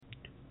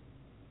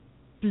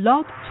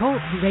Blog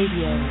Talk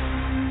Radio.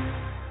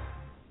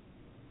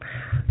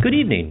 Good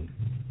evening,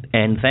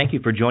 and thank you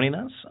for joining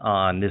us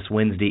on this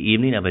Wednesday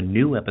evening of a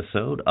new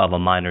episode of A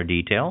Minor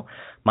Detail.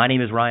 My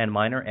name is Ryan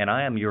Miner, and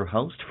I am your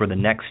host for the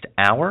next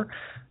hour.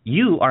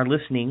 You are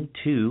listening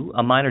to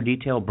A Minor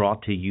Detail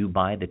brought to you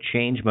by the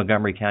Change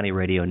Montgomery County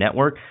Radio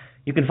Network.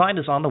 You can find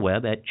us on the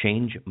web at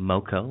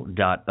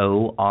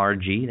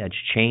changemoco.org. That's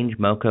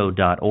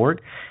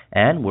changemoco.org.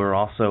 And we're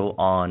also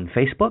on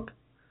Facebook.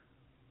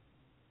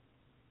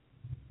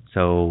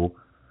 So,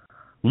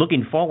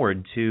 looking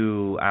forward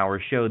to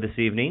our show this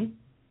evening.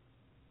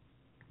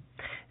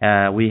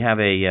 We have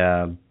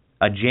a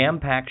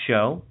jam-packed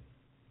show,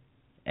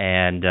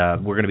 and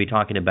we're going to be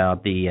talking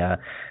about the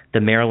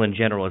Maryland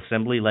General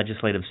Assembly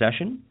legislative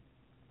session.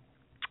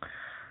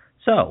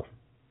 So,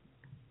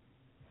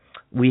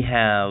 we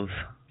have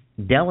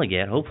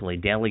hopefully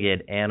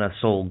Delegate Anna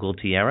Sol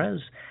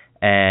Gutierrez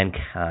and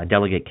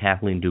Delegate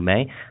Kathleen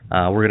Dumais.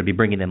 We're going to be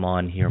bringing them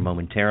on here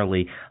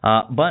momentarily.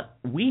 But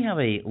we have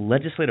a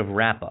legislative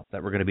wrap-up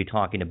that we're going to be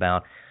talking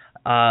about.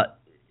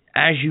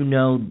 As you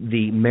know,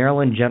 the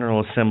Maryland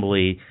General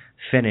Assembly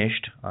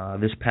finished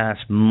this past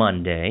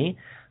Monday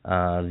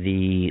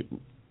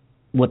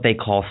what they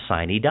call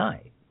sine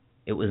die.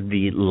 It was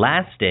the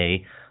last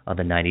day of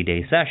the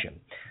 90-day session.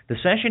 The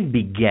session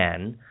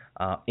began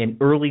in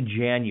early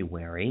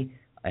January,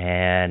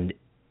 and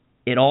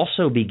it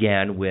also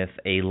began with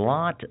a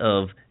lot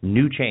of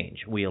new change.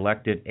 We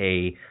elected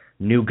a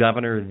new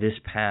governor this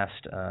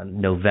past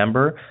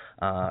November,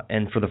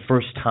 and for the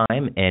first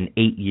time in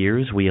 8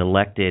 years, we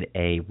elected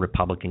a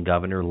Republican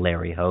governor,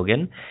 Larry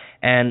Hogan.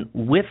 And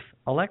with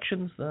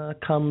elections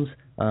comes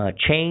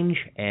change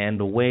and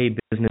the way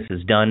business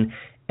is done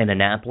in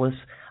Annapolis.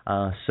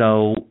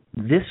 So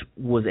this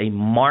was a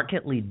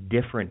markedly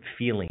different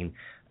feeling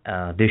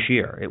this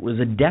year. It was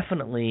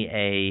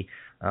definitely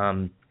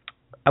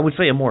I would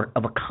say a more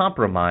of a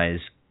compromise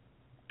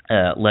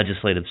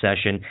legislative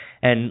session,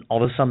 and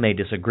although some may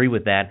disagree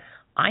with that,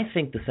 I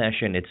think the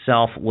session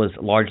itself was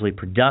largely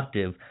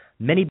productive.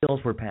 Many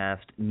bills were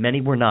passed, many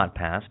were not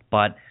passed,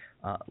 but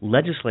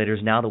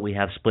legislators, now that we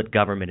have split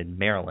government in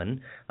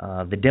Maryland,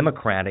 the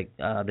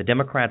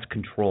Democrats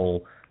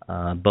control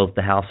both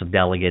the House of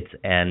Delegates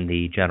and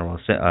the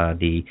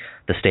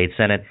state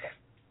Senate,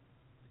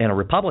 and a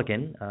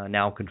Republican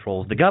now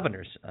controls the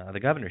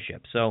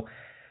governorship. So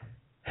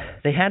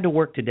they had to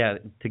work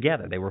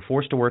together. They were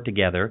forced to work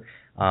together,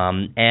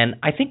 and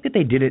I think that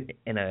they did it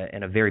in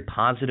a very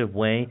positive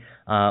way.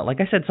 Like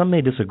I said, some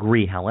may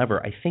disagree.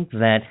 However, I think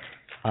that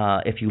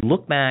if you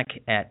look back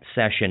at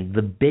session,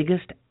 the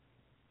biggest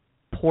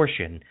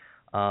portion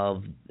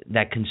of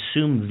that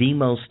consumed the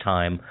most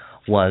time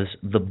was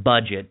the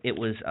budget.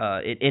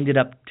 It ended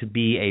up to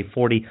be a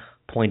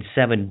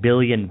 $40.7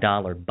 billion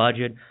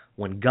budget.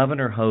 When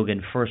Governor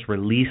Hogan first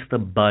released the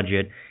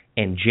budget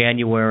in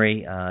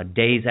January,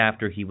 days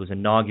after he was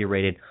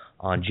inaugurated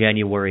on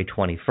January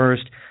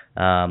 21st,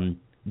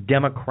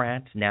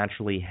 Democrats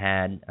naturally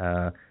had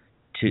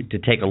to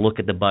take a look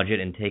at the budget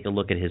and take a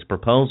look at his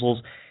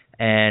proposals.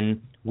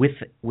 And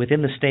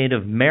within the state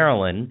of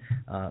Maryland,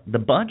 the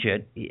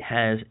budget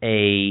has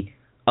a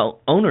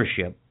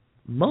ownership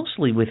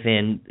mostly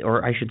within,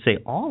 or I should say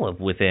all of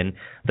within,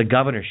 the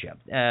governorship.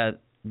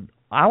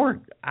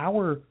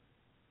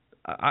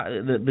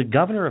 The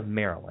governor of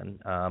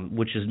Maryland,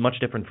 which is much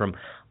different from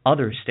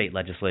other state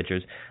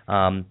legislatures,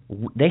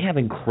 they have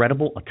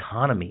incredible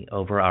autonomy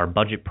over our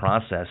budget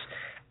process.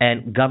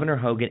 And Governor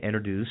Hogan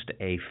introduced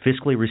a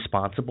fiscally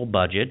responsible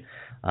budget,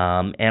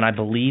 and I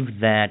believe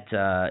that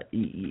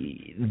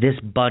this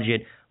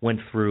budget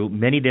went through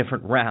many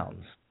different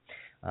rounds.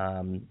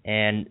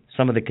 And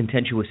some of the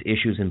contentious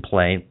issues in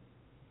play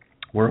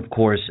were, of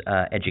course,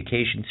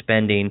 education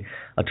spending,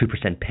 a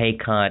 2% pay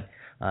cut.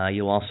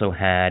 You also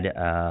had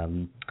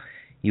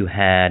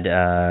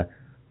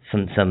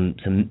some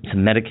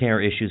Medicare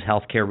issues,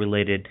 healthcare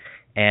related,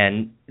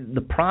 and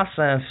the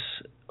process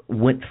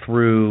went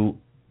through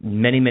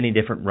many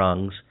different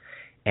rungs,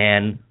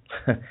 and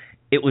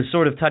it was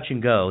sort of touch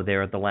and go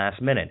there at the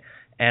last minute.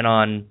 And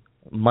on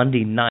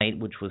Monday night,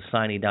 which was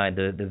sine die,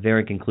 the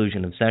very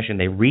conclusion of session,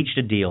 they reached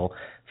a deal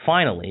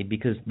finally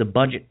because the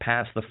budget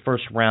passed the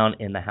first round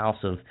in the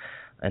House of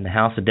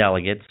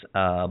Delegates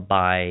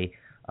by.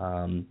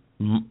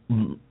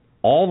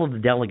 All of the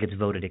delegates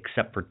voted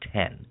except for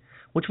 10,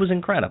 which was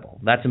incredible.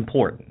 That's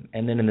important.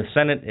 And then in the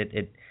Senate,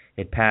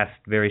 it passed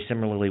very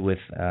similarly with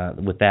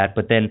that.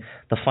 But then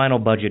the final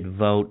budget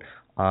vote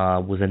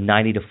was a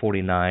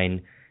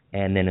 90-49,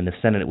 and then in the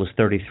Senate it was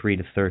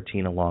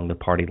 33-13 along the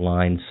party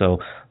line. So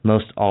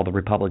all the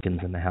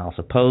Republicans in the House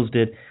opposed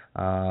it.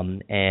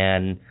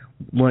 And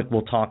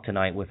we'll talk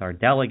tonight with our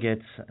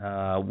delegates.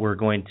 We're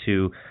going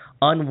to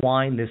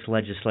unwind this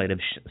legislative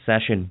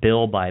session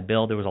bill by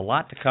bill. There was a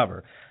lot to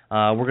cover.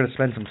 We're going to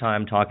spend some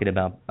time talking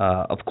about,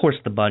 of course,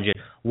 the budget,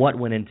 what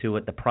went into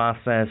it, the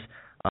process,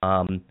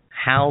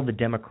 how the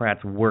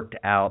Democrats worked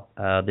out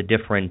the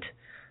different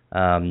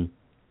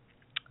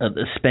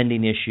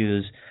spending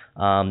issues,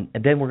 and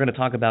then we're going to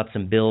talk about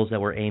some bills that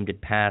were aimed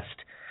at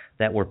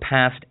that were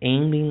passed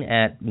aiming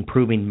at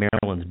improving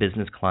Maryland's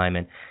business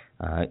climate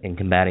and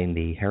combating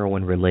the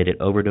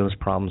heroin-related overdose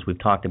problems. We've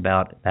talked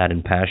about that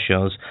in past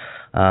shows.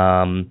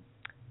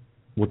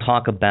 We'll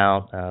talk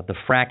about the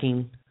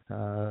fracking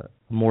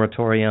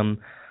moratorium.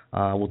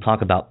 We'll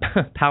talk about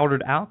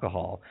powdered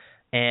alcohol.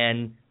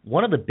 And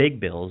one of the big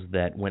bills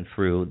that went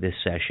through this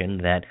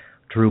session that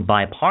drew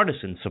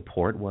bipartisan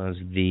support was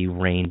the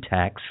rain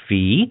tax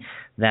fee.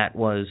 That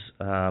was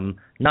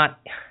not...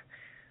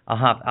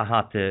 I'll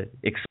have to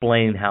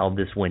explain how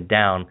this went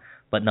down,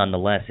 but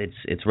nonetheless,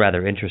 it's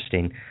rather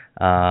interesting.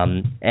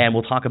 And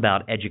we'll talk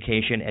about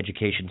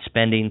education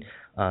spending,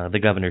 the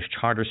governor's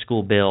charter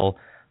school bill.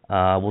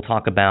 We'll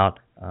talk about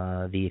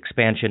the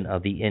expansion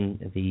of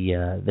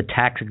the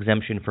tax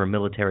exemption for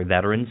military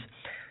veterans.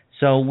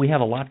 So we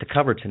have a lot to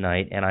cover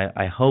tonight, and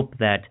I hope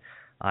that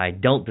I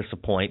don't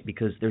disappoint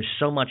because there's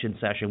so much in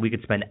session. We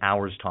could spend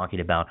hours talking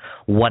about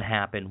what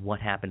happened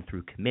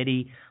through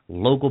committee,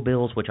 local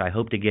bills, which I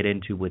hope to get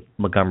into with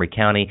Montgomery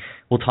County.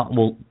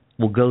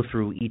 We'll go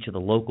through each of the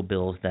local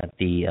bills that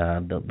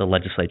the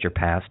legislature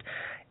passed,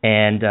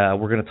 and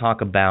we're going to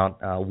talk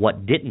about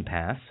what didn't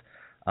pass,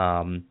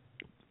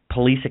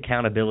 police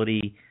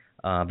accountability,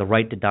 the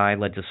right to die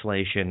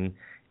legislation,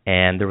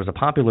 and there was a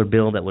popular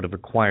bill that would have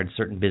required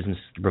certain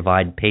businesses to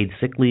provide paid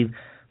sick leave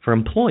for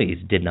employees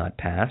did not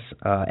pass.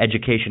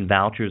 Education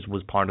vouchers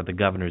was part of the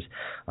governor's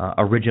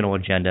original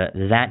agenda.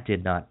 That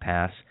did not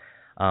pass.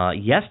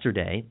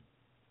 Yesterday,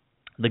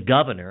 the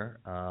governor,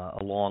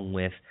 along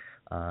with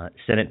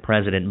Senate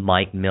President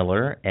Mike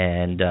Miller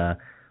and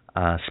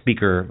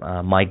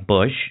Speaker Mike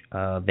Bush,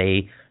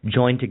 they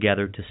joined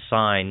together to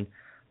sign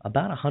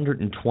about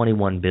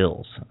 121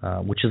 bills,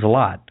 which is a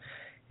lot.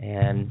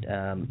 And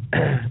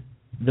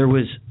there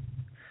was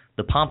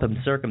the pomp and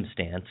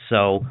circumstance,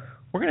 so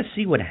we're going to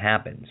see what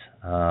happens.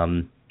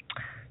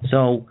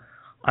 So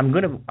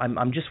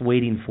I'm just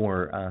waiting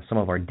for some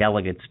of our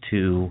delegates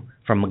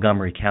from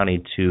Montgomery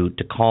County to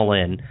call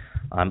in.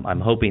 I'm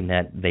hoping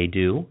that they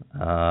do.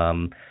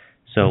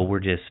 So we're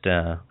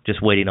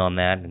just waiting on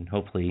that, and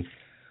hopefully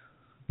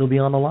they'll be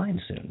on the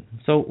line soon.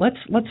 So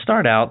let's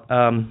start out.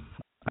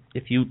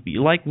 If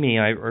you like me,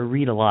 I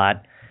read a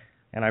lot,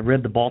 and I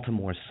read the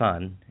Baltimore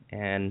Sun,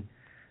 and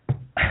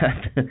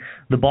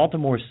the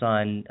Baltimore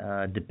Sun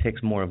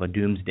depicts more of a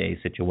doomsday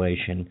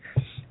situation.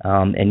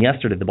 And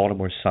yesterday, the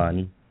Baltimore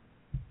Sun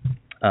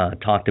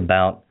talked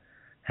about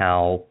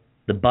how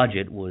the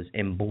budget was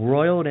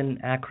embroiled in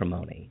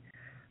acrimony,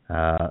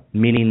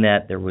 meaning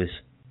that there was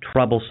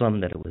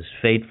troublesome, that it was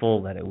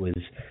fateful, that it was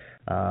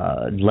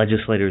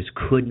legislators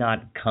could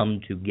not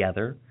come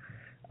together,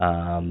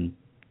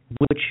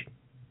 which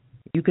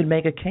you could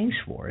make a case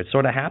for. It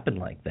sort of happened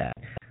like that.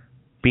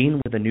 Being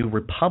with a new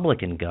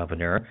Republican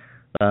governor,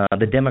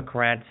 the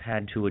Democrats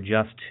had to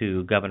adjust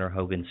to Governor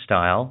Hogan's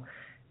style.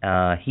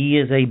 He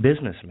is a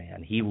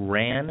businessman. He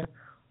ran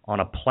on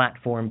a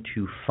platform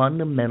to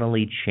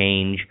fundamentally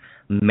change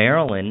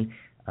Maryland.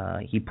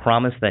 He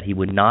promised that he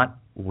would not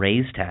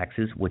raise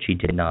taxes, which he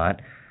did not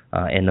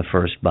in the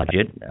first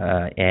budget,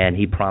 and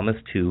he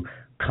promised to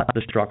cut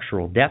the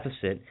structural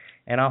deficit,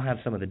 and I'll have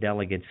some of the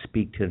delegates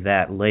speak to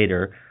that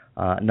later.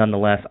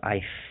 Nonetheless,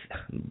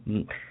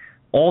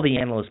 all the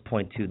analysts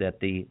point to that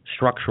the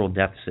structural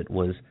deficit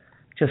was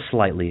just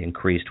slightly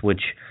increased,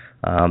 which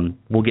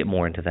we'll get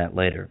more into that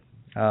later.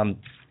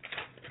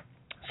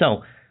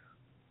 So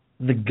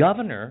the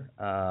governor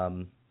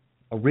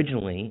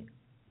originally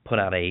put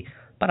out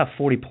about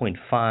a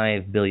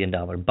 $40.5 billion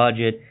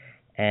budget,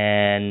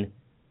 and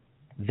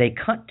they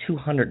cut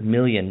 $200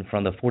 million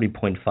from the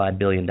 $40.5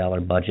 billion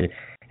budget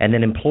and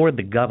then implored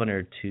the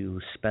governor to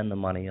spend the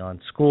money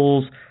on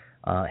schools,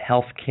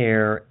 health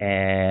care,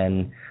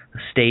 and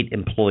state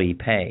employee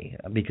pay.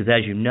 Because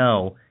as you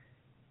know,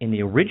 in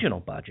the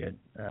original budget,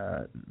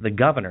 the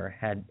governor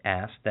had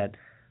asked that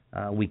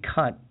we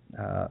cut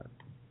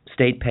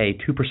state pay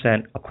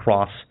 2%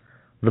 across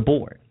the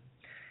board.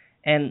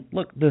 And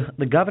look,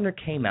 the governor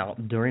came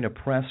out during a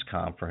press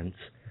conference.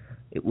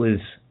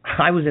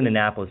 I was in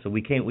Annapolis, so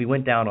we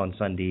went down on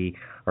Sunday,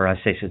 or I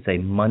should say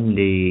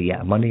Monday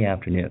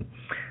afternoon.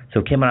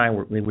 So Kim and I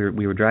we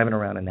were driving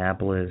around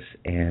Annapolis,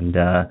 and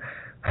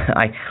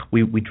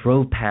we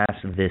drove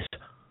past this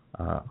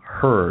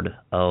herd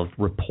of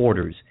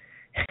reporters,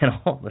 and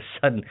all of a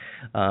sudden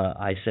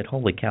I said,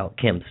 "Holy cow,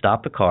 Kim,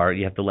 stop the car!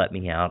 You have to let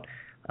me out."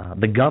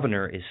 The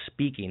governor is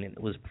speaking, and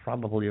it was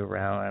probably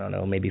around, I don't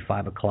know, maybe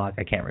 5 o'clock.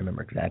 I can't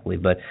remember exactly,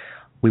 but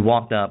we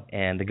walked up,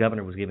 and the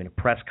governor was giving a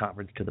press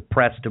conference to the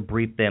press to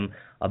brief them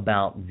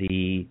about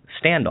the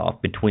standoff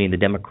between the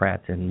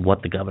Democrats and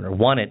what the governor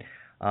wanted.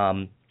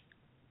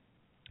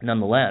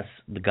 Nonetheless,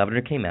 the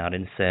governor came out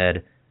and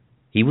said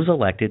he was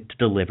elected to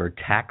deliver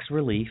tax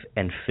relief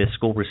and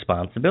fiscal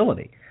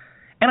responsibility.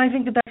 And I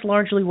think that that's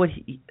largely what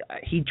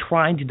he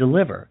tried to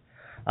deliver.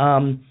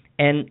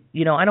 And,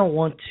 you know,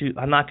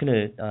 I'm not going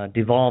to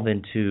devolve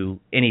into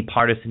any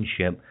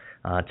partisanship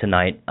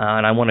tonight,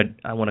 and I want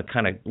to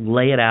kind of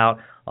lay it out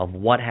of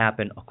what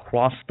happened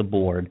across the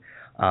board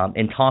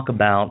and talk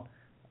about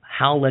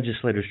how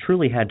legislators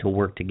truly had to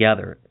work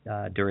together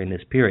during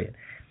this period.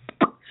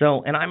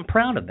 So, and I'm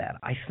proud of that.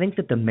 I think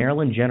that the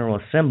Maryland General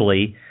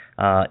Assembly,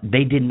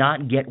 they did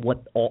not get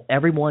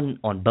everyone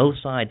on both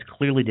sides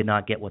clearly did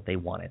not get what they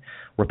wanted.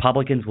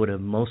 Republicans would have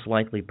most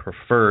likely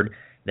preferred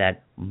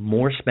that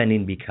more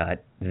spending be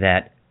cut,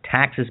 that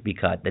taxes be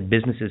cut, that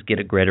businesses get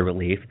a greater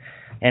relief,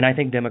 and I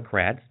think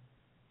Democrats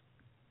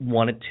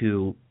wanted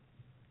to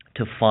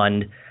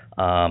fund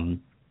the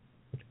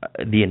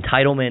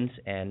entitlements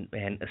and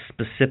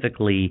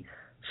specifically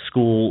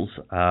schools,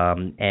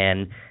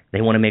 and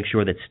they want to make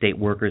sure that state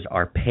workers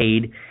are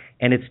paid.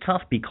 And it's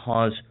tough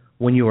because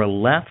when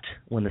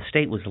the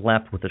state was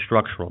left with a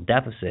structural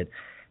deficit,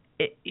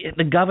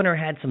 the governor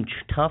had some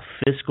tough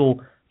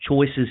fiscal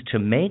choices to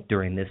make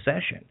during this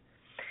session.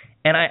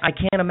 And I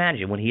can't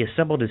imagine when he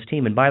assembled his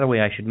team, and by the way,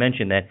 I should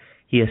mention that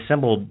he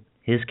assembled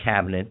his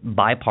cabinet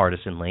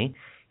bipartisanly.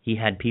 He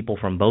had people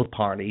from both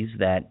parties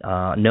that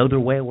know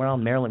their way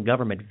around Maryland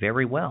government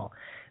very well.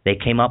 They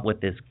came up with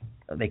this.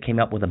 They came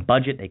up with a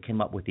budget. They came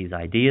up with these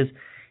ideas,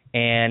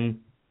 and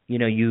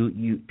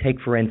you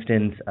take for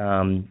instance,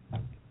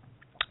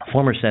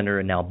 former senator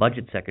and now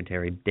budget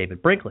secretary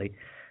David Brinkley.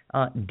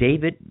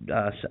 David,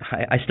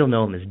 I still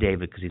know him as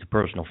David because he's a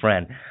personal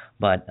friend,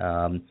 but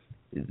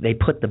they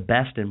put the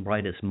best and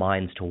brightest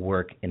minds to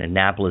work in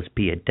Annapolis,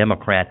 be it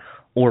Democrat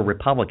or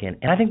Republican,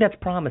 and I think that's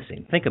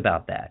promising. Think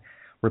about that.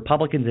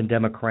 Republicans and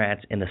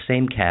Democrats in the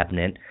same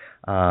cabinet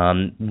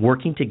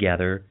working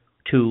together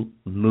to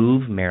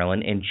move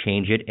Maryland and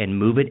change it and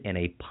move it in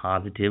a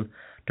positive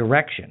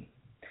direction.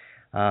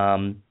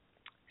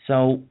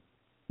 So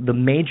the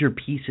major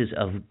pieces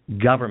of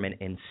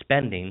government and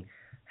spending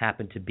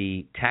happen to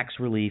be tax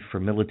relief for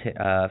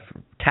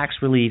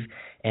tax relief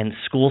and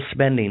school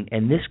spending,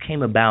 and this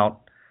came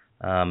about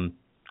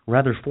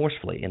rather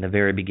forcefully in the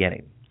very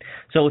beginning.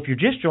 So if you're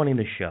just joining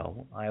the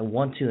show, I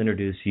want to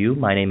introduce you.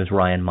 My name is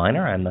Ryan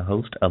Miner. I'm the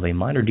host of A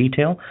Minor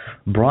Detail,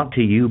 brought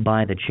to you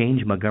by the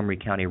Change Montgomery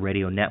County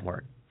Radio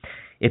Network.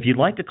 If you'd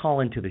like to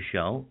call into the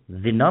show,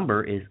 the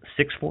number is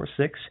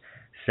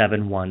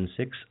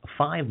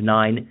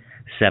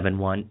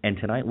 646-716-5971, and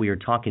tonight we are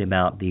talking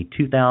about the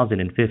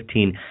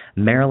 2015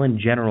 Maryland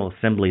General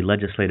Assembly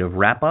legislative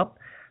wrap-up.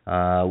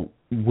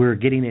 We're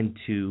getting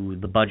into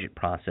the budget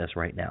process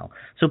right now.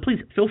 So please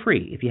feel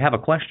free. If you have a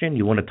question,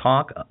 you want to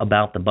talk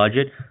about the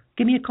budget,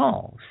 give me a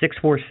call,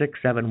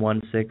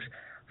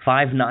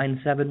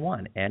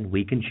 646-716-5971, and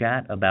we can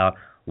chat about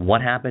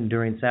what happened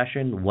during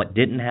session, what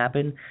didn't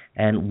happen,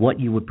 and what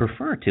you would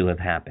prefer to have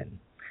happened.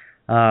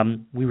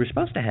 We were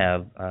supposed to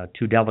have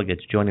two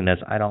delegates joining us.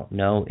 I don't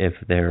know if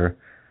they're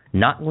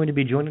not going to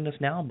be joining us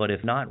now, but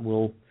if not,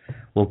 we'll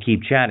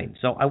keep chatting.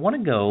 So I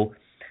want to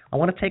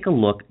take a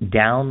look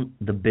down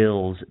the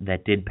bills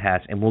that did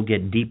pass, and we'll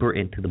get deeper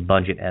into the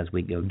budget as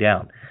we go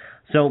down.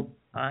 So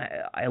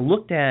I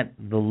looked at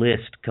the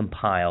list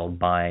compiled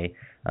by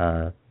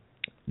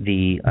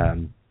the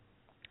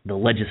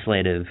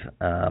legislative.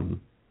 I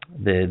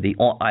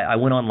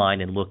went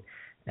online and looked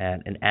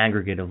at an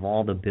aggregate of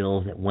all the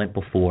bills that went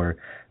before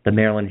the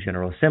Maryland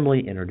General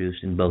Assembly,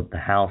 introduced in both the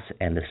House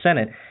and the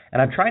Senate,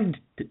 and I've tried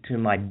to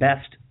my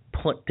best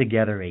put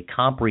together a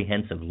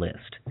comprehensive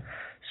list.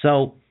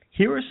 So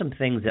here are some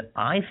things that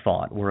I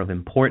thought were of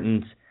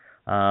importance,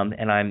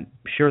 and I'm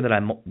sure that I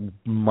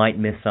might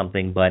miss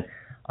something, but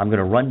I'm going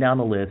to run down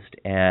the list,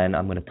 and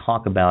I'm going to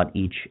talk about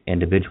each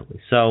individually.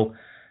 So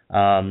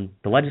the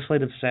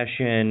legislative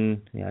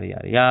session, yada,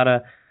 yada,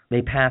 yada,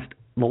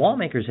 the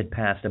lawmakers had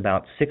passed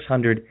about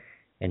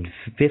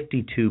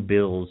 652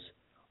 bills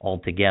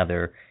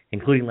altogether,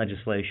 including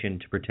legislation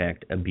to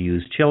protect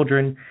abused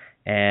children,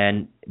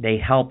 and they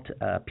helped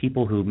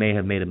people who may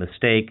have made a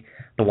mistake.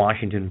 The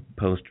Washington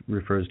Post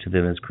refers to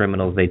them as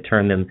criminals. They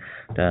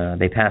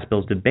passed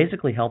bills to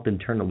basically help them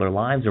turn their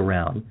lives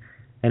around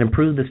and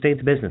improve the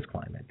state's business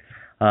climate.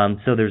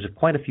 So there's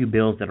quite a few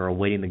bills that are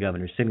awaiting the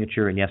governor's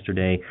signature, and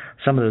yesterday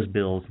some of those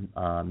bills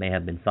may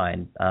have been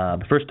signed.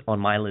 The first on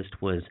my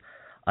list was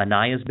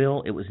Anaya's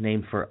bill. It was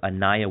named for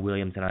Anaya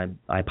Williams, and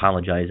I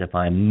apologize if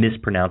I'm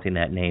mispronouncing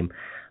that name.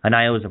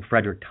 Anaya was a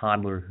Frederick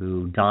toddler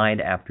who died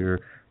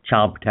after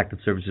Child Protective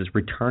Services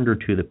returned her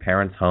to the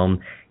parents' home,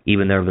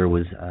 even though there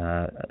was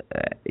a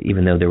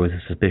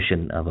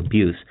suspicion of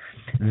abuse.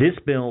 This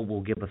bill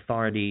will give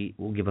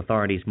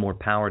authorities more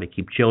power to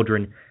keep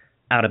children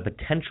out of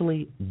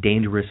potentially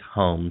dangerous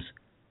homes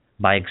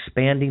by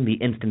expanding the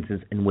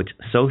instances in which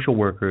social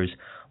workers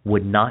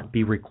would not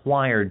be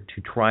required to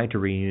try to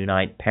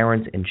reunite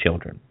parents and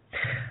children.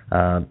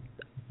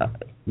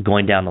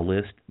 Going down the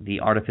list, the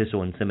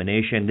artificial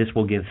insemination. This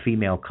will give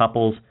female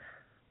couples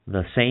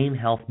the same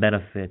health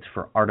benefits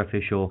for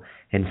artificial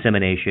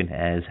insemination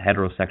as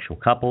heterosexual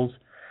couples.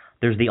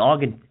 There's the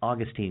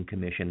Augustine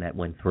Commission that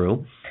went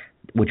through,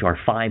 which are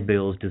 5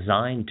 bills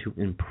designed to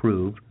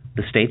improve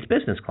the state's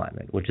business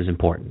climate, which is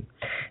important.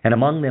 And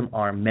among them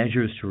are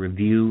measures to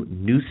review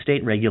new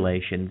state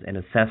regulations and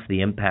assess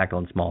the impact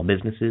on small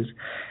businesses,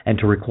 and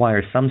to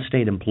require some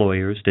state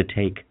employers to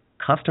take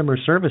customer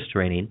service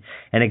training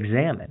and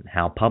examine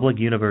how public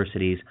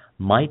universities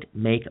might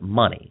make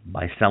money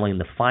by selling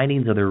the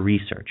findings of their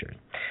researchers,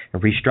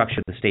 and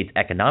restructure the state's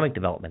economic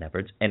development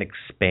efforts, and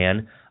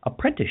expand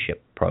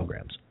apprenticeship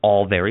programs.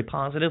 All very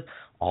positive,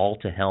 all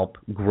to help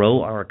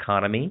grow our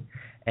economy.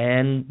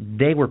 And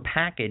they were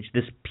packaged,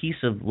 this piece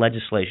of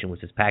legislation was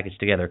packaged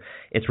together.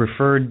 It's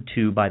referred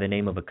to by the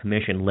name of a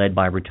commission led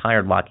by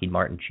retired Lockheed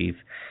Martin chief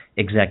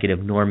executive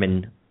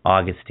Norman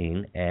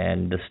Augustine,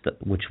 and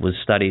which was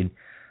studied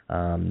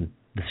the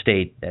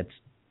state that's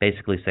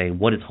basically saying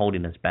what is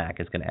holding us back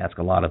is going to ask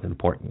a lot of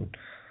important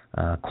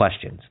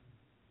questions.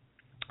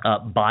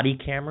 Body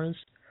cameras.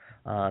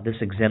 This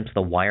exempts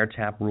the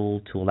wiretap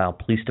rule to allow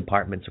police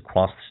departments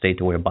across the state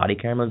to wear body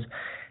cameras.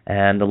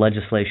 And the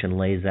legislation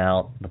lays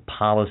out the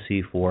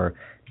policy for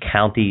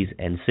counties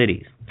and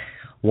cities.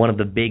 One of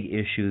the big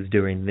issues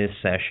during this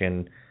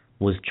session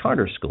was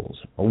charter schools,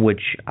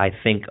 which I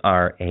think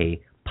are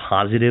a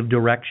positive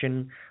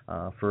direction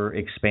for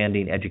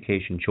expanding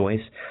education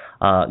choice.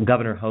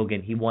 Governor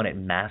Hogan, he wanted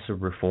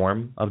massive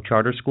reform of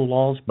charter school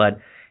laws, but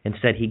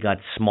instead he got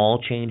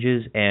small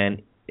changes,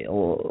 and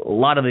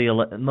most of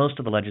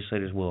the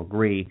legislators will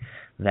agree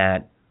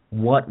that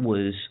what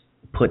was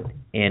put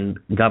in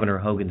Governor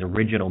Hogan's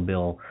original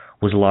bill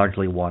was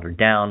largely watered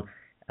down.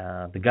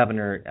 The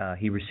governor,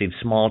 he received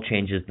small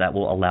changes that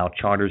will allow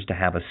charters to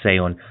have a say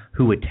on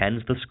who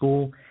attends the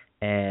school,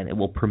 and it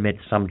will permit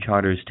some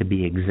charters to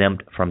be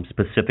exempt from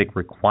specific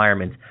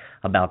requirements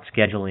about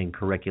scheduling,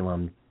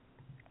 curriculum,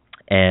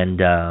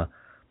 and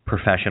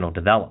professional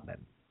development.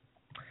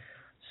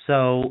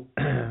 So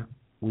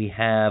we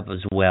have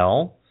as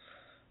well,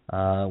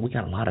 we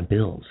got a lot of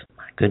bills,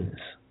 my goodness.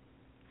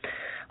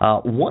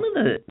 One of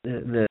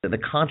the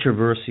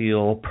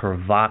controversial,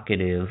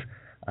 provocative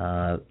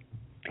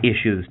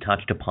issues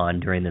touched upon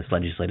during this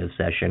legislative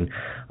session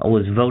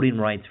was voting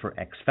rights for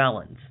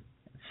ex-felons.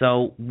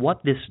 So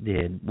what this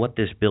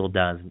bill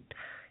does,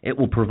 it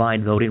will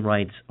provide voting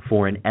rights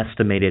for an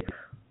estimated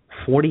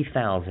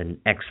 40,000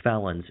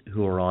 ex-felons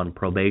who are on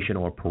probation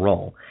or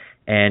parole.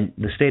 And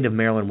the state of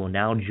Maryland will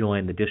now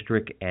join the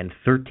district and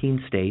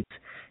 13 states,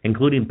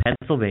 including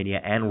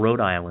Pennsylvania and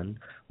Rhode Island,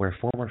 where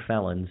former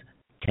felons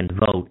can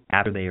vote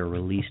after they are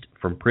released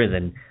from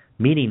prison,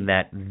 meaning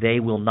that they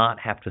will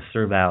not have to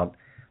serve out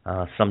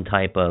some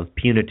type of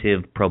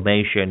punitive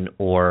probation,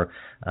 or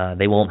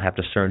they won't have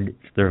to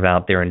serve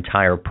out their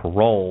entire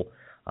parole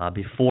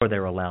before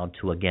they're allowed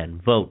to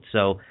again vote.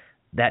 So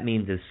that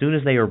means as soon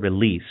as they are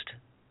released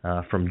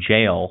from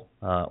jail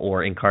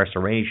or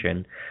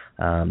incarceration,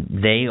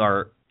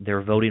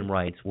 their voting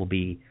rights will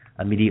be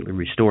immediately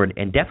restored,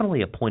 and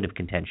definitely a point of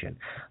contention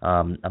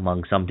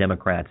among some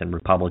Democrats and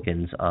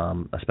Republicans,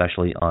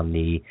 especially on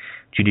the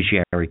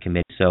Judiciary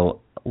Committee.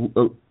 So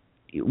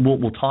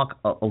we'll talk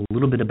a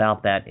little bit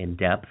about that in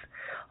depth.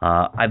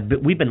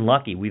 We've been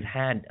lucky. We've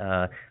had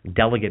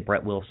Delegate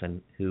Brett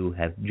Wilson, who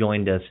have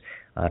joined us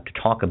to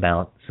talk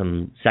about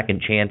some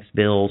second chance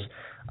bills.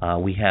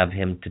 We have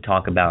him to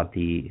talk about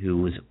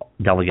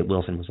Delegate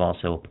Wilson was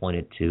also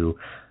appointed to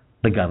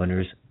the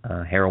governor's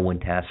heroin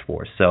task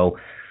force. So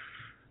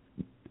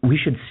we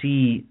should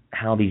see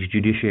how these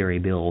judiciary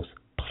bills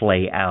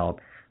play out.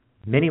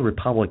 Many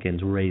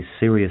Republicans raise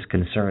serious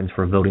concerns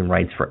for voting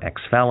rights for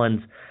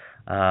ex-felons.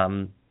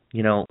 I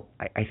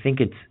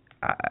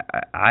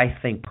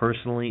think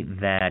personally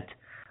that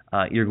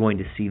you're going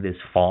to see this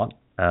fought.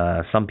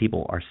 Some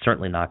people are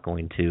certainly not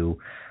going to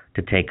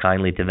take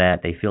kindly to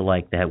that. They feel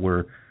like that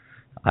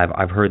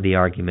I've heard the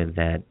argument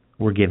that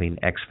we're giving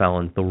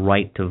ex-felons the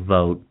right to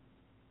vote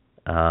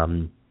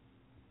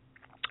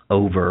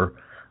over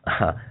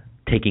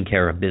taking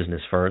care of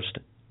business first.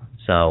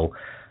 So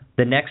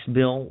the next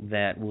bill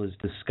that was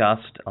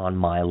discussed on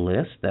my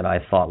list that I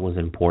thought was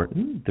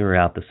important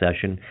throughout the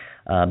session,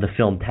 the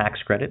film tax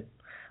credit.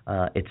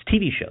 It's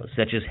TV shows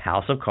such as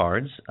House of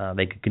Cards.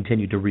 They could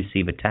continue to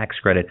receive a tax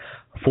credit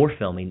for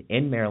filming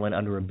in Maryland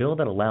under a bill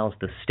that allows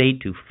the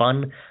state to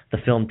fund the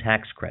film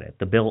tax credit.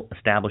 The bill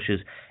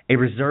establishes a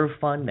reserve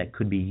fund that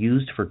could be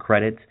used for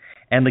credits,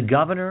 and the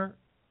governor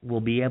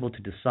will be able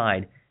to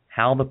decide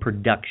how much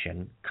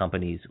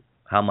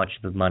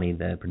the money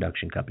the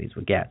production companies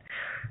would get.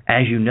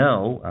 As you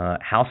know,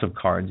 House of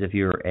Cards, if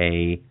you're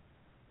a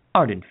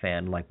ardent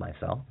fan like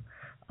myself,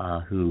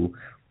 who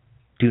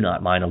do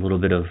not mind a little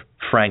bit of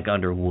Frank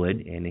Underwood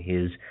and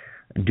his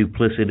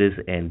duplicitous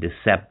and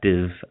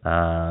deceptive,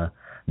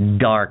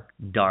 dark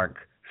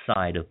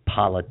side of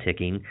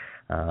politicking,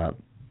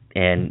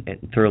 and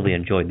thoroughly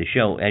enjoyed the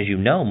show. As you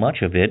know,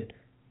 much of it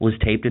was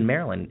taped in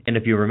Maryland. And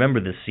if you remember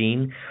the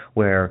scene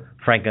where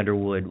Frank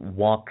Underwood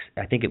walks,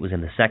 I think it was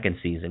in the second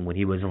season when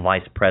he was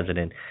vice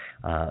president,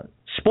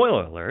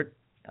 spoiler alert,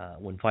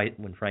 when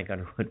Frank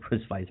Underwood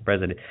was vice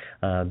president,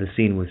 the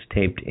scene was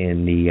taped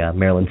in the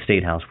Maryland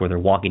State House where they're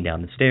walking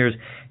down the stairs,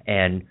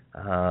 and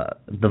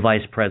the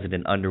vice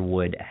president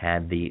Underwood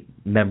had the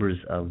members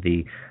of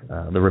the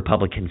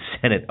Republican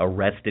Senate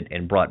arrested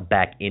and brought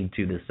back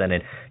into the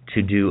Senate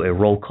to do a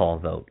roll call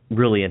vote.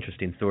 Really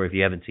interesting story. If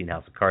you haven't seen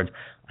House of Cards,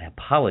 I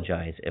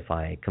apologize if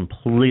I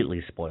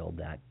completely spoiled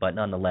that, but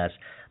nonetheless,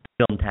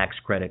 the film tax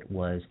credit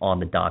was on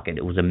the docket.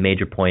 It was a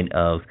major point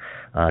of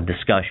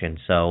discussion.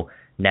 So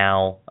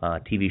now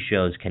TV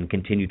shows can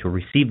continue to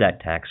receive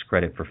that tax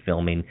credit for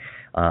filming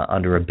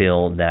under a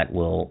bill that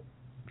will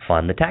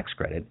fund the tax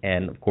credit.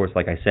 And, of course,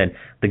 like I said,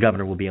 the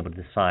governor will be able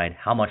to decide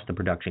how much the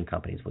production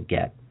companies will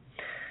get.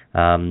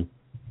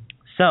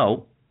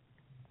 So,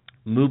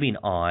 moving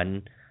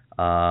on,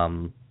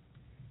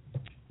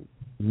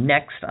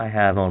 next I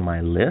have on my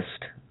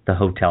list the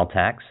hotel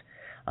tax.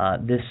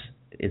 This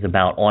is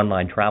about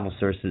online travel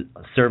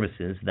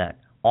services that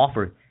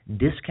offer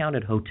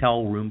discounted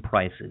hotel room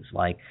prices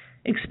like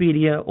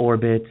Expedia,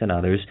 Orbitz, and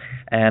others,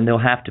 and they'll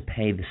have to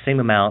pay the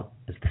same amount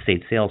as the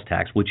state sales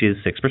tax, which is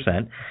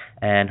 6%,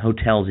 and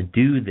hotels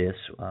do this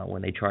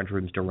when they charge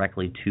rooms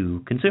directly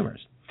to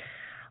consumers.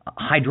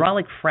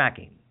 Hydraulic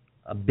fracking,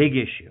 a big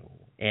issue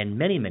in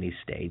many, many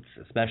states,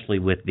 especially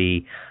with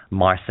the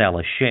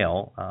Marcellus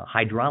Shale.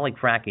 Hydraulic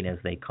fracking, as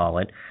they call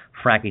it,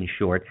 fracking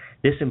short,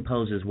 this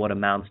imposes what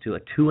amounts to a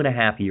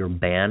 2.5-year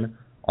ban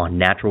on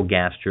natural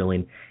gas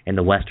drilling in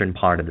the western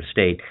part of the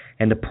state.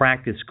 And the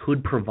practice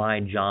could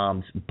provide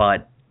jobs,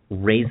 but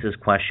raises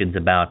questions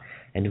about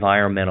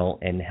environmental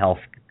and health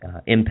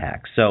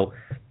impacts. So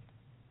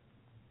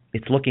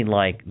it's looking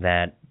like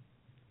that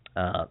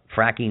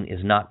fracking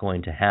is not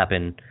going to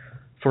happen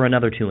for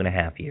another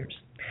 2.5 years.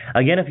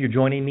 Again, if you're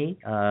joining me,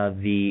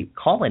 the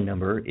call-in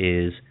number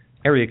is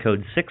area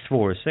code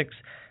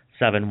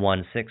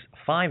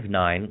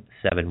 646-716-5971.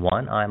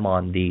 I'm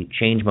on the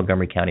Change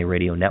Montgomery County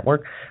Radio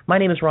Network. My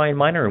name is Ryan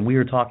Miner, and we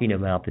are talking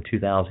about the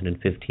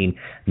 2015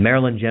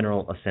 Maryland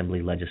General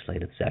Assembly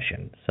legislative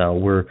session. So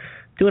we're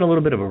doing a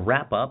little bit of a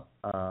wrap-up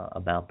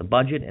about the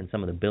budget and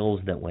some of the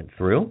bills that went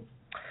through.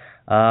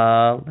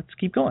 Let's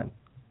keep going.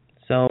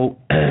 So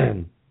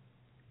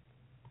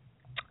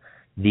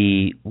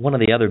one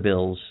of the other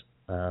bills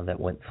that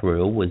went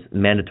through was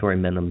mandatory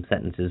minimum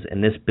sentences,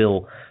 and this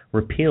bill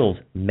repeals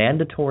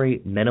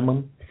mandatory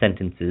minimum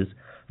sentences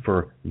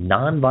for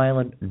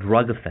nonviolent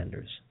drug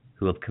offenders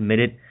who have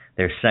committed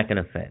their second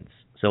offense.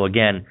 So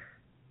again,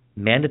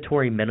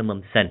 mandatory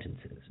minimum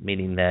sentences,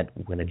 meaning that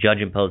when a judge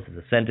imposes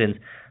a sentence,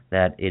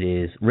 that it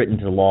is written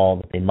to law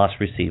that they must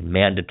receive a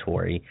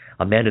mandatory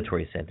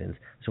sentence.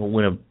 So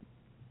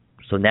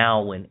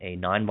now when a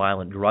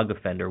nonviolent drug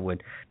offender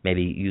would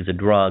maybe use a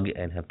drug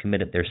and have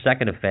committed their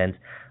second offense,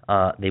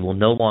 they will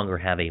no longer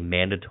have a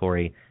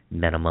mandatory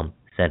minimum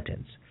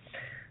sentence.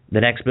 The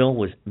next bill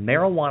was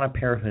marijuana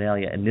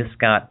paraphernalia, and this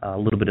got a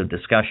little bit of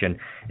discussion.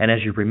 And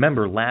as you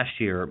remember, last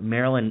year,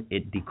 Maryland,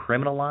 it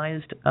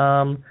decriminalized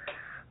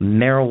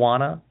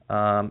marijuana,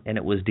 and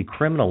it was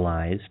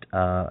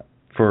decriminalized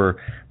for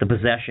the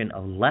possession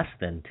of less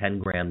than 10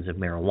 grams of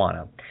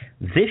marijuana.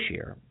 This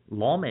year,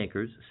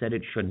 lawmakers said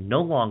it should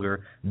no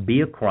longer be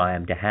a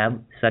crime to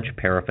have such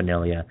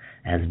paraphernalia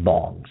as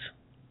bongs.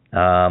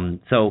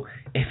 So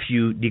if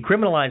you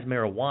decriminalize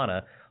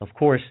marijuana, of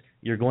course,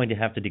 you're going to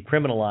have to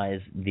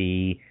decriminalize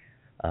the,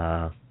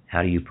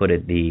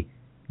 the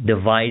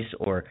device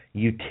or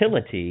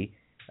utility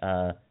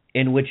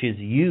in which is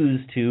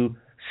used to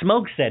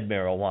smoke said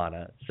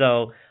marijuana.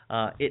 So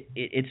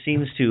it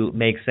seems to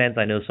make sense.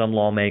 I know some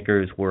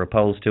lawmakers were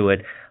opposed to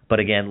it, but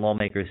again,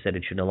 lawmakers said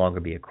it should no longer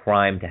be a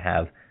crime to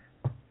have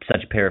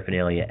such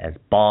paraphernalia as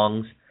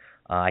bongs.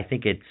 I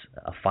think it's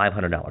a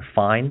 $500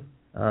 fine,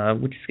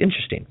 which is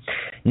interesting.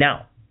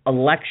 Now,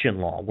 election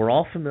law. We're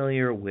all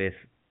familiar with,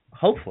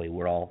 hopefully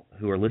we're all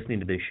who are listening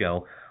to this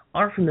show,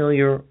 are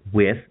familiar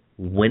with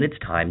when it's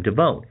time to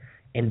vote.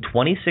 In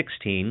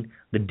 2016,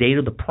 the date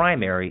of the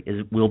primary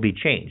will be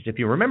changed. If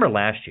you remember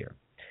last year,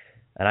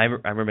 and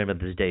I remember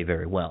this day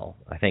very well,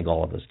 I think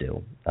all of us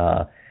do.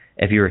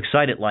 If you're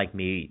excited like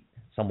me,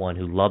 someone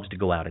who loves to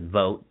go out and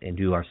vote and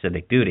do our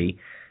civic duty,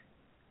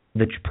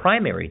 the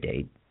primary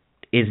date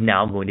is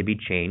now going to be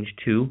changed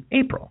to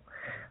April.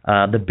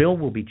 The bill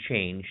will be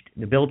changed.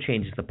 The bill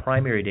changes the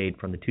primary date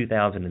from the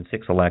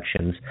 2006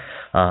 elections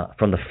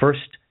from the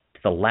first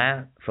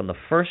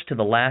to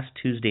the last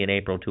Tuesday in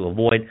April to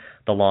avoid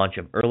the launch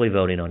of early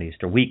voting on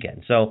Easter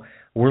weekend. So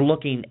we're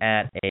looking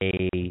at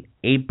a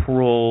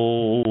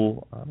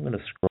April. I'm going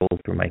to scroll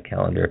through my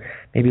calendar.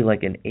 Maybe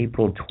like an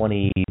April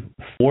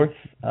 24th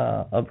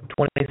of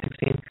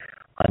 2016.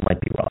 I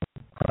might be wrong.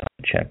 I'll have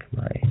to check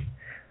my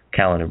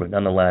calendar, but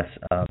nonetheless,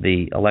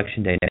 the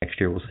election day next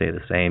year will stay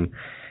the same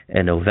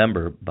in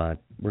November, but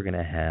we're going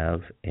to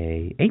have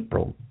a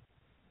April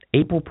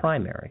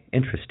primary.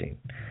 Interesting.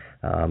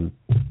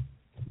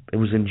 It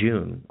was in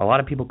June. A lot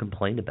of people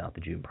complained about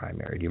the June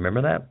primary. Do you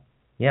remember that?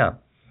 Yeah.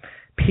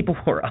 People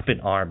were up in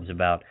arms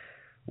about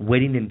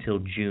waiting until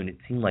June. It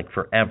seemed like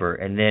forever,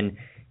 and then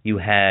you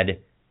had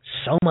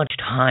so much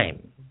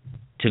time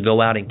to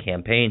go out and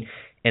campaign.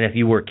 And if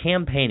you were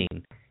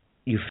campaigning,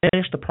 you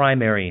finished the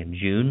primary in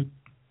June,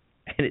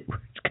 and it's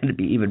going to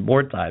be even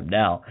more time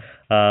now.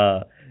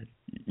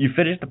 You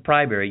finish the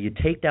primary, you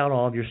take down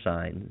all of your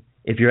signs.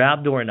 If you're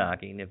outdoor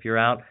knocking, if you're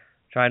out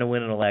trying to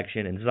win an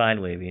election and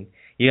sign waving,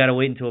 you got to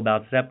wait until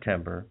about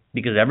September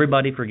because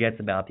everybody forgets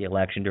about the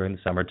election during the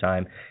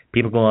summertime.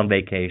 People go on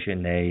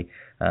vacation. The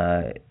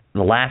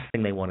last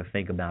thing they want to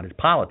think about is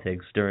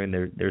politics during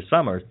their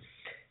summers.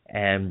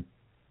 And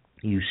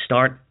you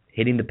start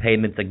hitting the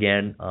pavements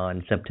again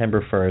on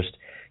September 1st.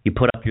 You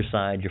put up your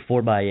signs, your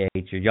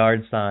 4x8, your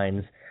yard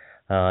signs.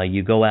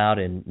 You go out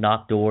and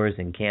knock doors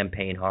and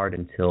campaign hard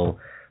until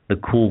the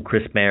cool,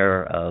 crisp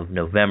air of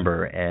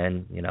November.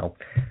 And,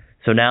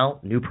 so now,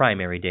 new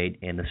primary date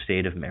in the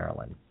state of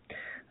Maryland.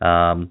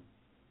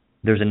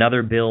 There's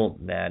another bill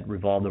that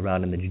revolved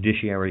around in the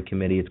Judiciary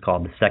Committee. It's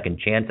called the Second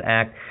Chance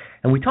Act.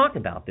 And we talked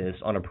about this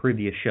on a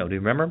previous show. Do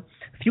you remember?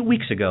 A few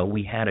weeks ago,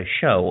 we had a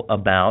show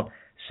about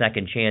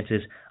second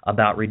chances,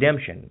 about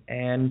redemption.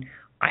 And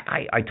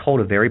I told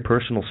a very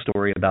personal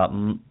story about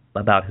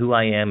who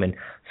I am and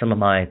some of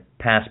my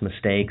past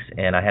mistakes.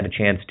 And I had a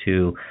chance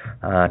to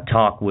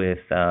talk with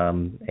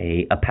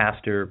a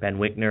pastor, Ben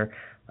Wickner,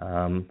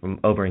 from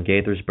over in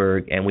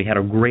Gaithersburg. And we had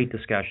a great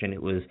discussion.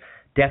 It was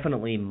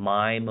definitely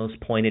my most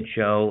pointed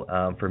show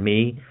for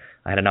me.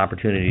 I had an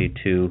opportunity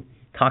to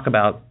talk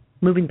about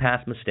moving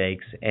past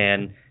mistakes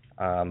and,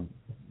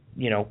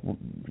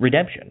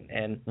 redemption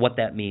and what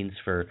that means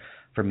for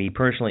me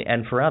personally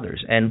and for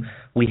others. And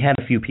we had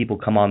a few people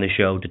come on the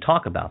show to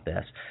talk about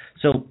this.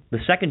 So the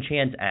Second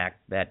Chance Act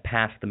that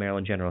passed the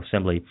Maryland General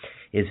Assembly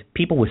is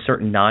people with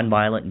certain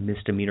nonviolent and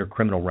misdemeanor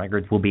criminal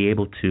records will be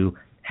able to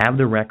have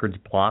their records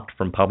blocked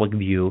from public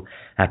view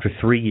after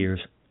 3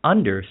 years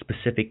under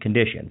specific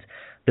conditions.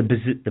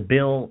 The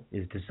bill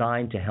is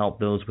designed to help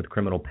those with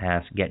criminal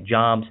past get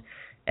jobs,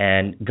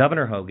 and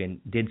Governor Hogan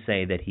did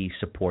say that he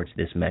supports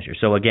this measure.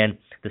 So again,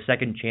 the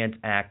Second Chance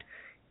Act,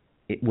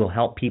 it will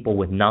help people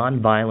with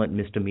nonviolent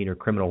misdemeanor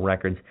criminal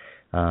records.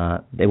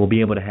 They will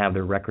be able to have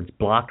their records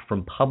blocked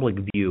from public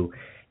view.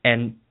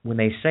 And when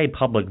they say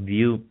public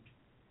view,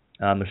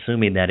 I'm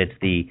assuming that it's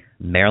the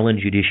Maryland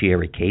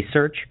Judiciary Case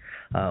Search,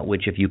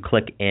 which if you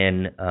click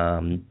in,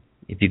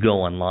 if you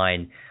go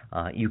online,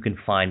 you can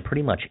find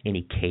pretty much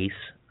any case,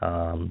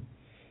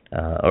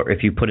 or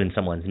if you put in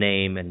someone's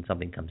name and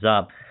something comes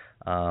up,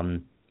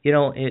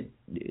 it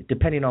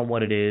depending on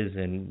what it is,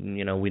 and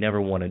we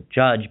never want to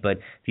judge, but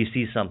if you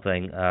see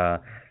something,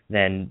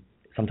 then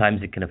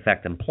sometimes it can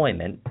affect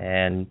employment,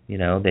 and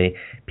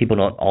people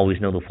don't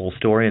always know the full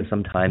story, and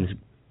sometimes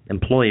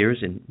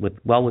employers, and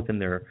within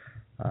their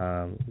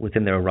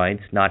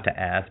rights not to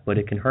ask, but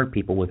it can hurt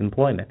people with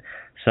employment.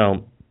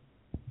 So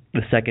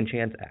the Second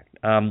Chance Act.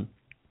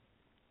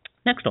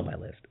 Next on my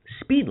list,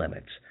 speed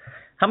limits.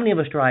 How many of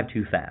us drive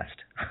too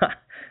fast?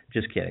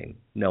 Just kidding.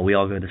 No, we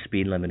all go the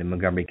speed limit in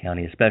Montgomery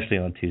County, especially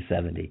on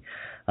 270.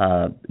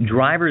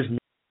 Drivers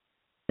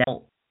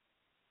now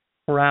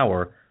per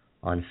hour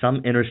on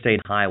some interstate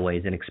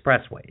highways and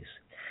expressways.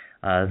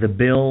 The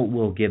bill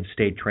will give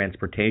state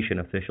transportation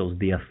officials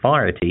the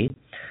authority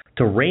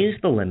to raise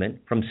the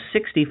limit from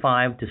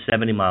 65 to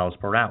 70 miles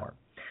per hour.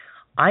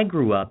 I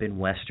grew up in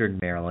western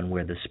Maryland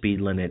where the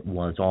speed limit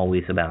was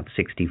always about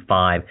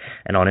 65,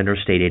 and on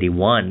Interstate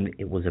 81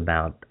 it was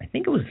about, I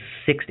think it was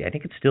 60. I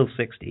think it's still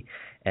 60.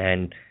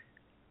 And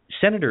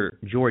Senator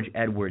George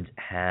Edwards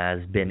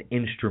has been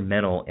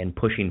instrumental in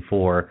pushing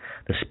for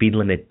the speed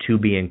limit to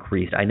be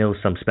increased. I know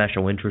some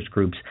special interest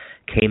groups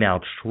came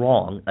out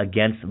strong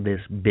against this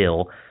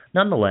bill.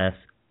 Nonetheless,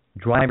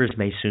 drivers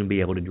may soon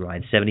be able to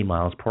drive 70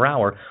 miles per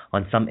hour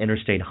on some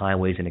interstate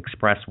highways and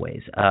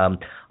expressways.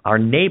 Our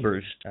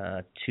neighbors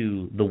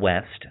to the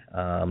west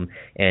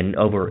and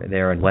over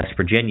there in West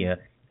Virginia,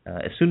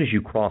 as soon as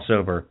you cross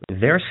over,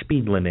 their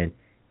speed limit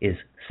is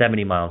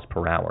 70 miles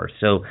per hour.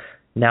 So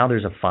now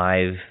there's a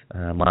 5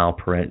 mile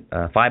per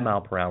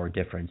hour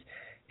difference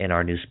in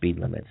our new speed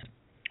limits.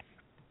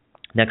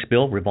 Next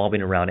bill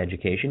revolving around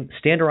education,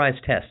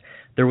 standardized tests.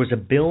 There was a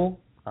bill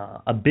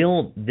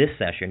this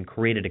session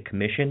created a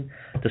commission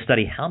to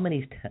study how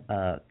many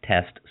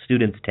tests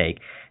students take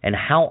and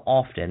how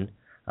often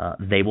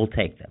they will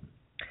take them.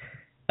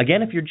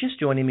 Again, if you're just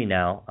joining me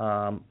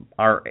now,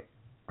 our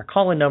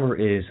call-in number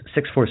is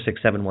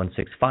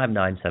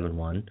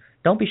 646-716-5971.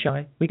 Don't be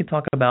shy. We can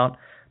talk about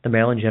the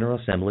Maryland General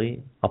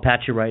Assembly. I'll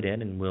patch you right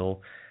in, and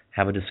we'll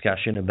have a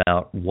discussion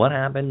about what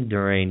happened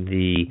during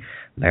the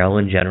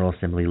Maryland General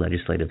Assembly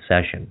legislative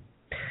session.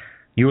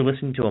 You are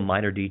listening to A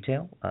Minor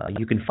Detail.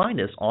 You can find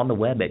us on the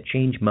web at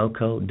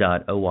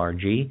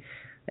changemoco.org.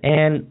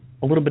 And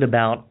a little bit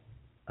about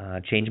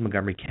Change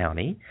Montgomery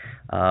County.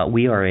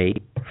 We are a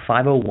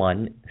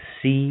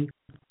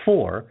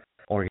 501c4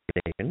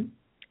 organization,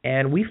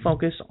 and we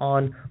focus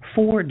on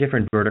 4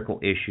 different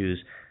vertical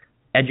issues: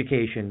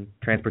 education,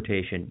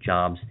 transportation,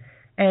 jobs,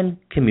 and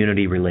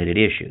community-related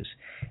issues.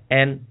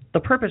 And the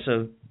purpose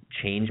of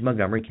Change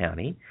Montgomery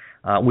County,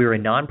 we're a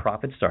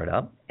nonprofit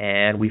startup,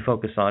 and we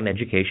focus on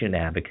education and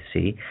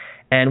advocacy.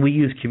 And we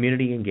use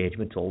community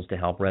engagement tools to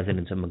help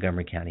residents of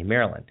Montgomery County,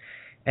 Maryland.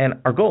 And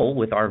our goal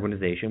with our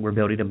organization, we're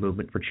building a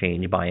movement for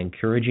change by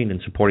encouraging and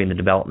supporting the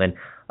development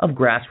of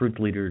grassroots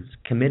leaders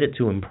committed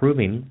to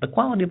improving the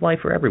quality of life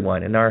for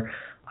everyone. And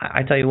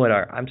I tell you what,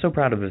 I'm so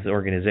proud of this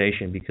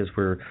organization because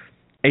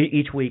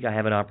each week I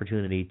have an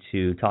opportunity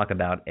to talk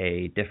about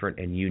a different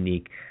and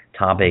unique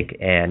topic.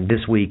 And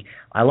this week,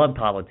 I love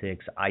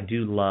politics. I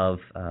do love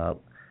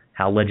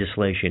how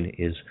legislation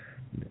is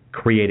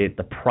created,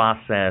 the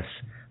process,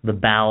 the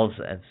bowels,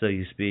 so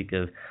you speak,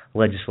 of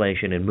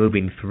legislation and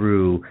moving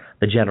through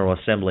the General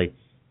Assembly.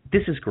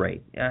 This is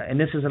great, and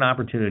this is an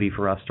opportunity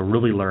for us to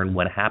really learn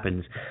what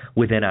happens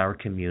within our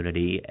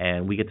community,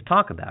 and we get to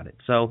talk about it.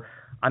 So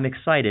I'm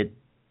excited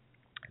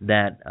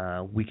that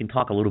we can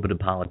talk a little bit of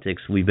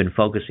politics. We've been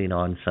focusing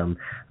on some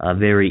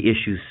very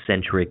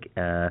issue-centric,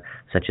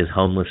 such as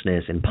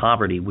homelessness and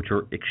poverty, which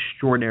are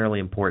extraordinarily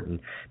important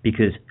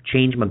because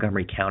Change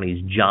Montgomery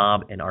County's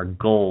job and our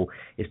goal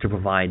is to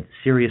provide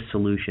serious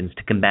solutions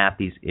to combat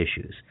these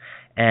issues.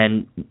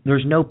 And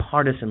there's no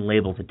partisan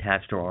labels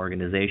attached to our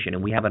organization,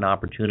 and we have an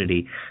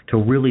opportunity to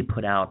really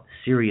put out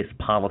serious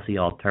policy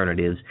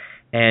alternatives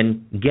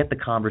and get the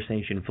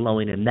conversation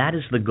flowing. And that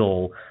is the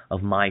goal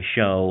of my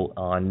show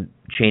on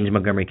Change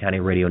Montgomery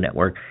County Radio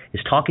Network, is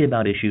talking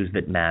about issues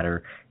that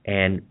matter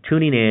and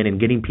tuning in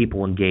and getting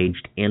people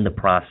engaged in the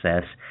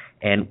process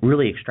and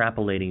really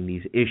extrapolating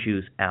these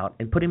issues out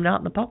and putting them out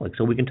in the public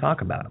so we can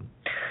talk about them.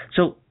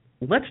 So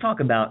let's talk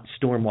about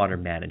stormwater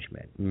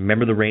management.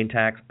 Remember the rain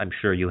tax? I'm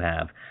sure you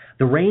have.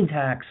 The rain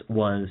tax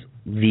was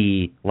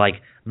the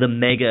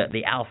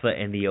alpha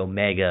and the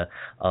omega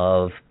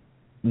of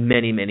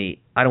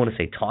many, I don't want to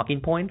say talking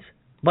points,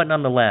 but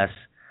nonetheless,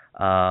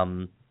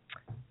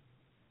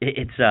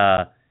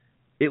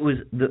 it was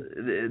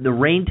the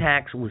rain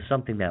tax was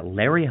something that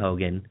Larry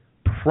Hogan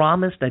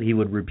promised that he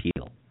would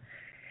repeal.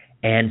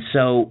 And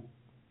so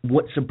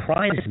what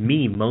surprised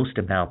me most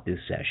about this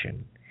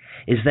session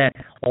is that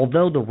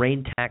although the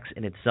rain tax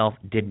in itself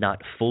did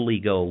not fully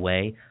go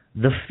away,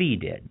 the fee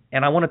did.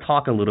 And I want to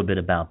talk a little bit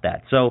about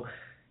that. So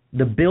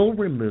the bill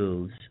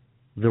removes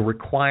the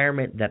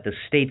requirement that the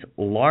state's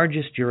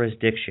largest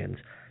jurisdictions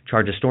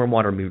charge a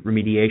stormwater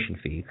remediation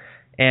fee,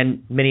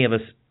 and many of us,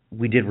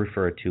 we did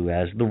refer to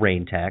as the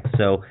rain tax.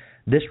 So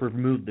this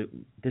removes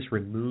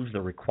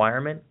the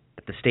requirement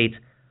that the state's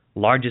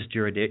largest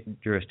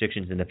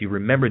jurisdictions, and if you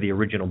remember the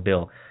original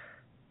bill,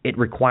 it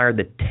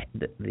required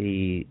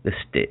the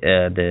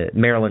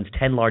Maryland's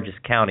 10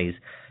 largest counties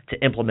to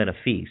implement a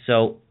fee.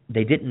 So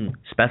they didn't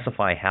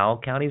specify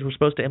how counties were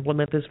supposed to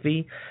implement this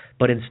fee,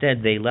 but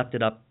instead they left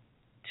it up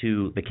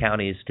to the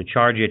counties to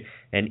charge it,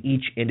 and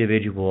each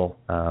individual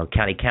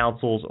county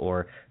councils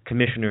or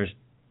commissioners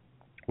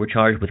were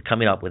charged with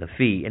coming up with a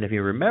fee. And if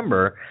you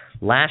remember,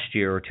 last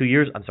year or 2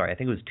 years, I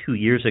think it was 2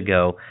 years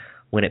ago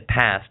when it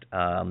passed,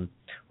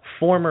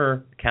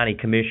 former county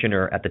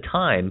commissioner at the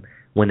time,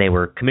 when they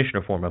were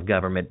commissioner form of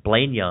government,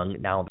 Blaine Young,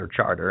 now their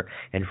charter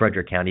in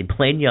Frederick County,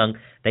 Blaine Young,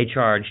 they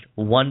charged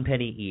 1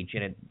 penny each,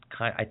 and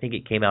I think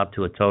it came out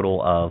to a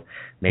total of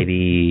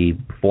maybe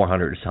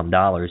 $400 or some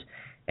dollars.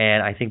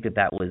 And I think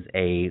that was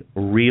a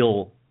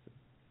real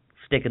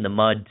stick in the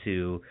mud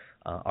to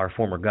our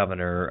former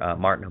governor,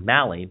 Martin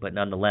O'Malley. But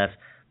nonetheless,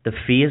 the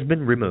fee has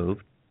been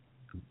removed.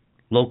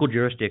 Local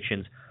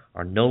jurisdictions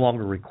are no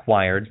longer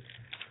required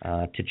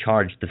to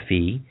charge the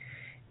fee.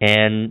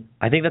 And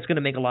I think that's going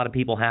to make a lot of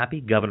people happy.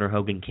 Governor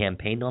Hogan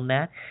campaigned on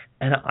that,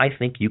 and I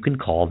think you can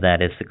call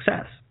that a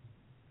success.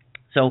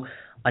 So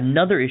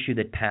another issue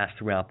that passed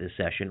throughout this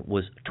session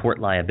was tort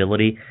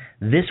liability.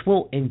 This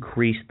will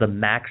increase the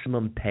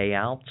maximum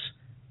payouts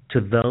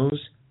to those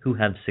who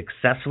have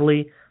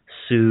successfully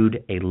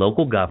sued a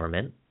local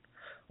government,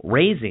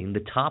 raising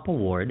the top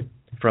award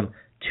from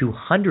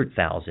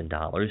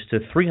 $200,000 to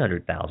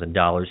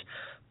 $300,000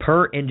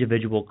 per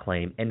individual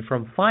claim, and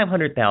from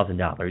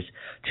 $500,000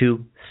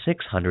 to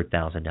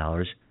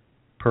 $600,000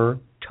 per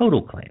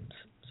total claims.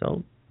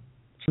 So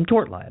some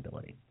tort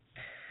liability.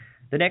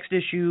 The next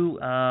issue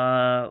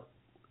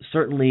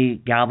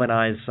certainly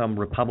galvanized some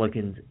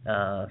Republicans,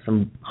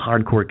 some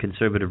hardcore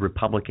conservative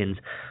Republicans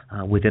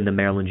within the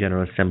Maryland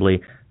General Assembly,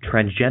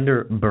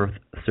 transgender birth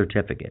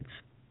certificates.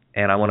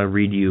 And I want to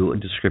read you a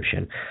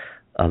description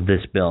of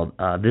this bill.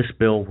 This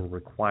bill will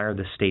require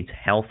the state's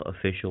health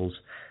officials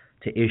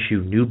to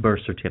issue new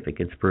birth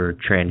certificates for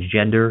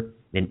transgender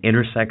and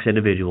intersex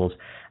individuals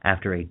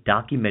after a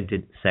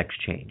documented sex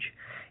change.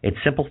 It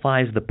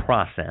simplifies the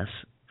process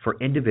for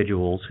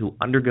individuals who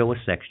undergo a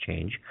sex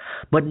change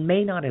but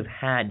may not have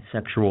had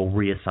sexual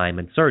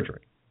reassignment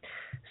surgery.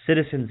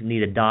 Citizens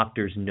need a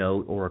doctor's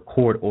note or a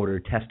court order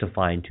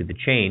testifying to the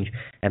change,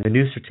 and the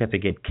new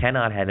certificate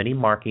cannot have any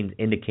markings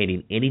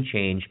indicating any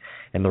change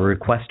in the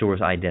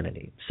requestor's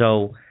identity.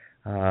 So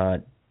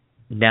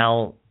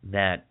now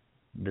that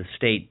the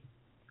state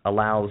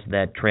allows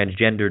that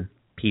transgendered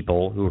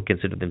people who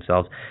consider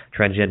themselves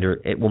transgender,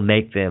 it will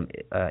make them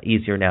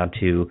easier now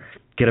to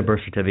get a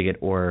birth certificate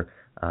or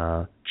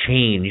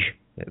change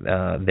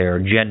their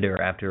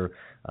gender after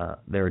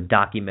their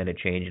documented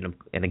change.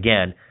 And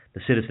again,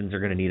 the citizens are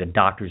going to need a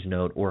doctor's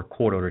note or a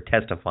court order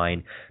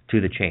testifying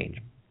to the change.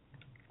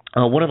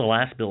 One of the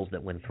last bills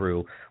that went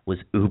through was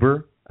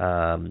Uber,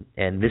 and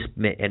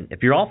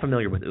if you're all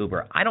familiar with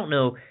Uber, I don't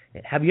know,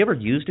 have you ever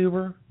used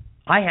Uber?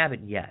 I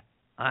haven't yet.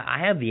 I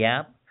have the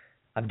app.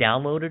 I've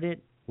downloaded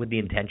it with the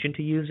intention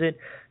to use it.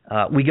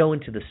 We go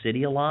into the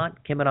city a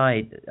lot. Kim and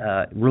I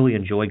really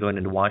enjoy going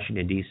into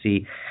Washington,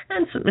 D.C.,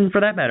 and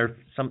for that matter,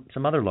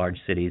 some other large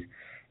cities.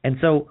 And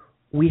so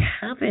we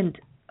haven't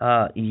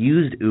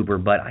used Uber,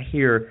 but I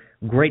hear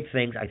great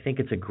things. I think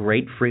it's a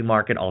great free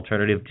market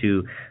alternative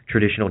to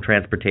traditional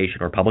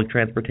transportation or public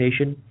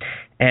transportation.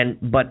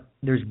 But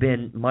there's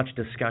been much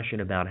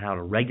discussion about how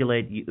to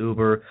regulate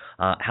Uber,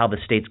 how the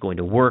state's going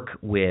to work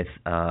with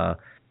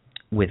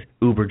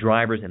Uber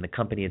drivers and the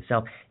company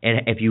itself.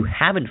 And if you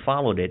haven't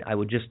followed it, I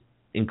would just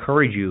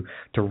encourage you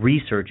to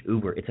research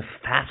Uber. It's a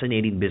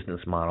fascinating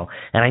business model,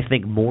 and I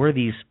think more of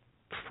these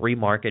free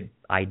market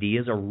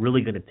ideas are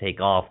really going to take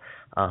off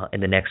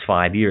in the next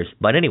 5 years.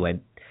 But anyway,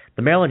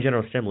 the Maryland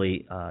General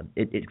Assembly,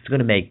 it's going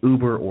to make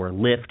Uber or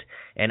Lyft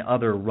and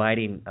other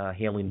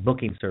ride-hailing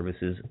booking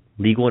services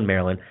legal in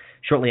Maryland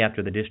shortly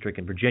after the district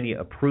in Virginia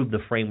approved the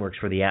frameworks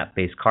for the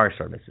app-based car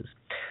services.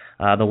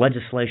 The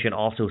legislation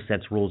also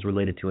sets rules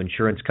related to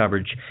insurance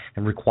coverage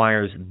and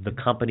requires the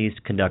companies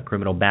to conduct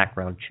criminal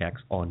background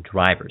checks on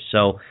drivers.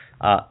 So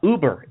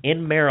Uber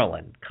in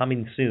Maryland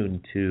coming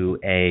soon to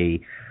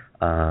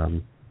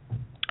an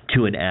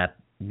app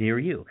near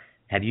you.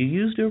 Have you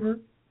used Uber?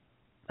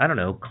 I don't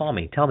know. Call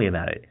me. Tell me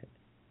about it.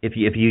 If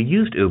you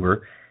used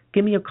Uber,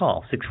 give me a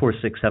call,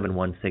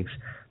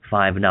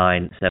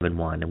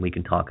 646-716-5971, and we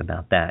can talk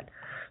about that.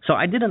 So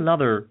I did a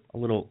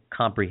little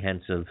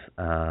comprehensive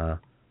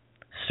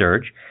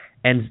search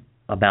and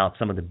about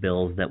some of the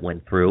bills that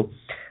went through.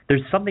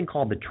 There's something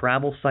called the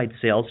travel site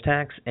sales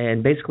tax,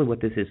 and basically what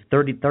this is,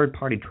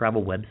 third-party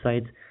travel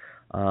websites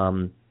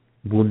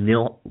will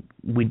nil.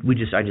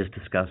 I just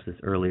discussed this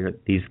earlier.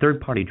 These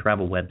third-party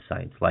travel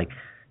websites, like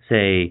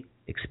say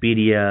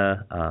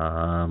Expedia,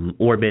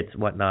 Orbitz,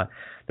 whatnot,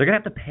 they're going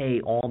to have to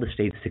pay all the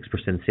state's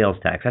 6% sales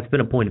tax. That's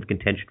been a point of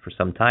contention for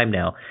some time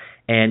now,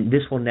 and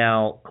this will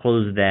now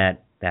close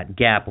that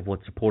gap of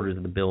what supporters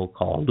of the bill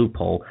call a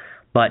loophole.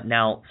 But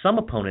now some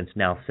opponents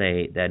now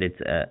say that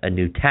it's a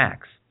new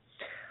tax.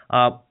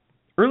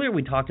 Earlier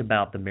we talked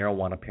about the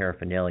marijuana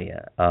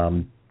paraphernalia.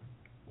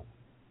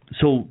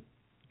 So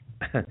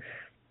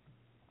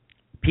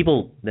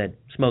people that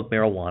smoke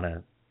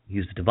marijuana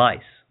use a device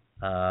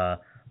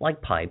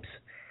like pipes.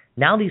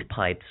 Now these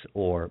pipes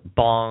or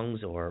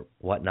bongs or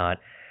whatnot,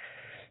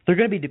 they're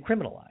going to be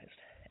decriminalized.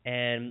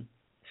 And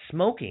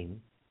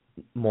smoking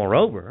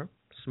marijuana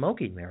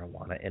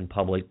in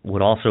public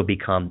would also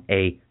become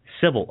a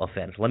civil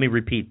offense. Let me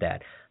repeat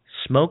that.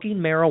 Smoking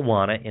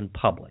marijuana in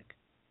public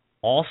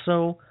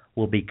also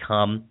will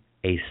become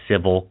a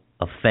civil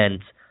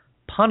offense,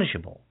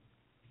 punishable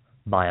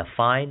by a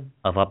fine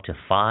of up to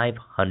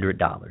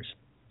 $500.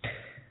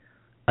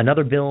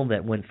 Another bill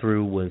that went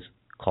through was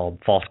called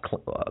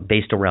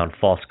based around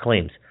false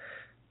claims.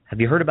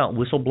 Have you heard about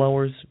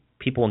whistleblowers,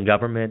 people in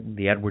government,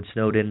 the Edward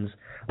Snowdens?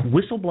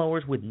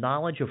 Whistleblowers with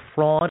knowledge of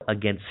fraud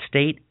against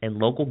state and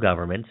local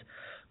governments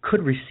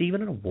could receive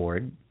an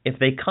award if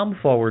they come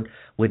forward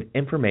with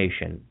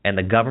information and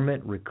the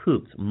government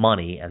recoups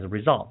money as a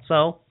result.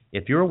 So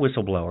if you're a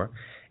whistleblower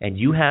and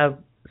you have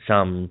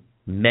some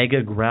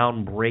mega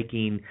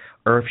groundbreaking,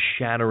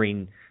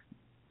 earth-shattering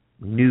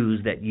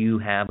news that you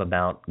have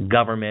about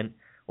government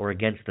or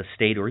against the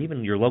state or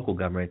even your local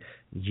government,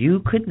 you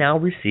could now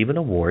receive an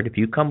award if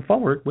you come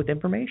forward with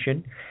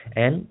information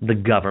and the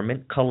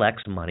government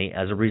collects money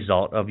as a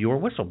result of your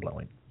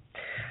whistleblowing.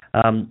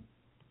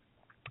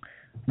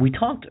 We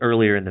talked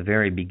earlier in the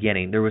very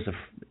beginning, there was an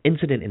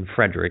incident in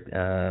Frederick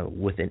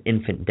with an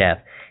infant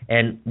death,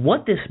 and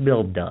what this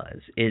bill does,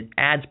 it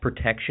adds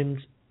protections,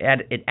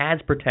 and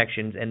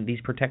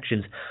these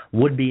protections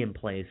would be in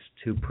place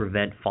to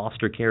prevent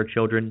foster care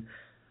children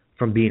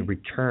from being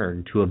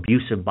returned to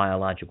abusive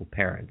biological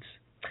parents.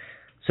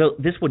 So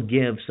this would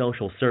give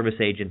social service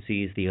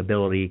agencies the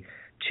ability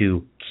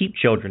to keep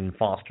children in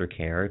foster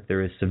care if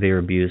there is severe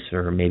abuse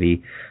or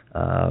maybe,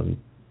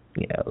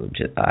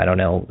 I don't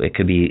know, it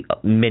could be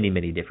many,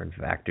 many different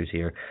factors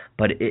here.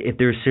 But if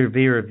there's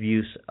severe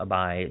abuse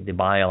by the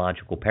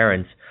biological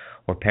parents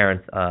or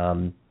parents,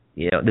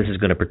 this is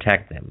going to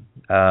protect them.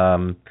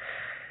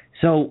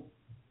 So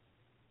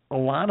a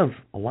lot of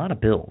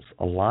bills.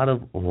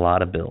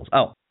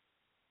 Oh,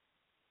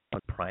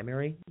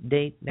 primary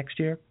date next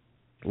year.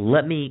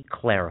 Let me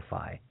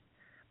clarify.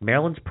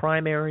 Maryland's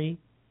primary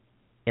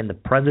in the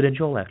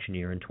presidential election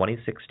year in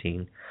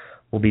 2016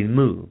 will be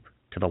moved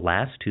to the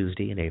last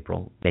Tuesday in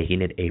April,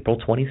 making it April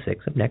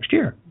 26th of next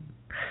year.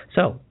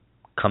 So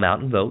come out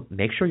and vote.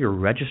 Make sure you're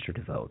registered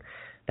to vote.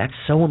 That's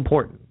so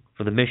important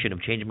for the mission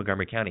of Change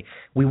Montgomery County.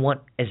 We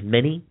want as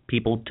many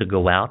people to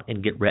go out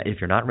and get if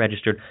you're not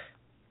registered,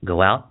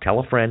 go out, tell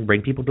a friend,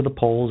 bring people to the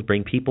polls,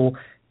 bring people.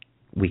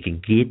 We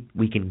can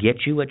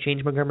get you at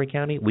Change Montgomery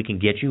County. We can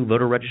get you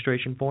voter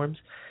registration forms.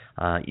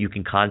 You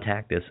can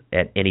contact us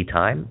at any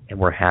time, and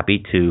we're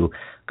happy to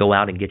go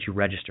out and get you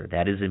registered.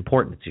 That is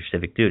important. It's your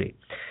civic duty.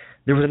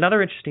 There was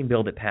another interesting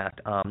bill that passed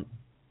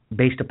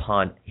based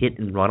upon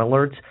hit-and-run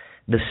alerts.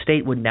 The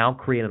state would now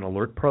create an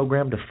alert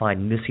program to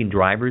find missing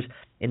drivers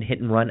in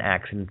hit-and-run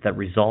accidents that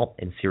result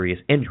in serious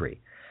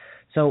injury.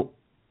 So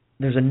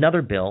there's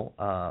another bill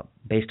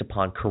based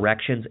upon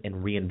corrections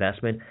and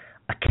reinvestment.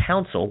 A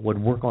council would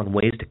work on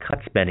ways to cut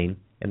spending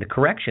in the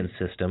correction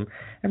system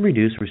and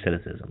reduce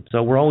recidivism.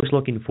 So we're always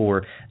looking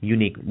for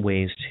unique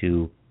ways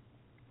to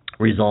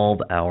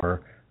resolve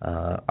our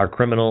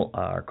criminal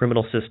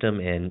system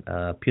and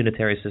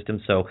punitary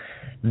system. So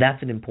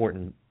that's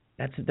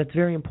that's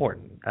very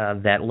important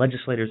that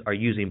legislators are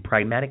using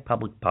pragmatic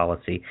public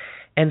policy.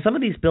 And some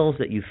of these bills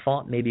that you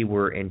thought maybe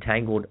were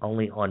entangled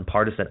only on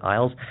partisan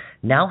aisles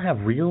now have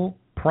real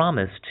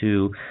promise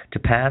to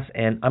pass,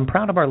 and I'm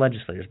proud of our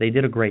legislators. They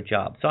did a great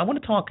job. So I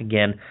want to talk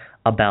again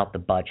about the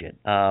budget.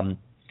 I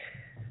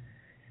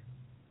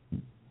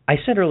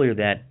said earlier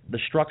that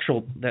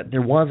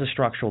there was a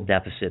structural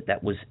deficit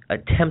that was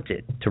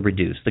attempted to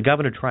reduce. The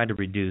governor tried to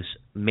reduce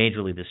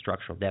majorly the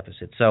structural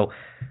deficit. So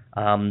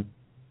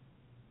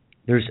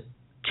there's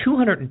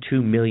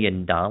 $202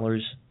 million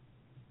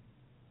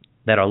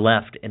that are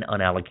left in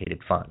unallocated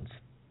funds.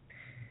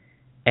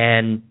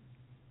 And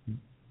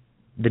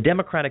the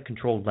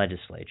Democratic-controlled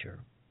legislature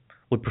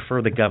would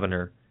prefer the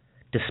governor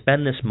to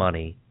spend this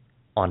money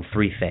on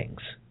three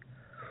things.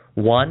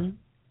 One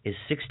is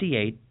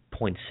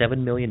 $68.7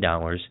 million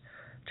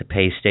to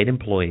pay state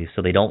employees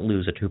so they don't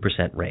lose a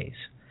 2% raise.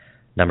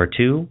 Number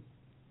two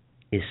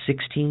is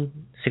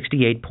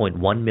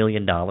 $68.1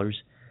 million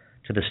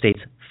to the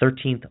state's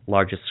 13th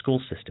largest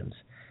school systems.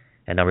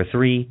 And number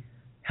three,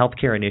 health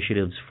care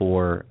initiatives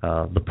for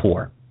the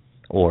poor,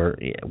 or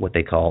what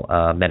they call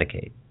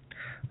Medicaid.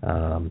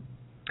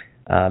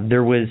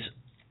 There was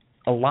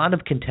a lot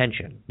of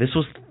contention. This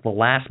was the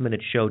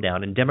last-minute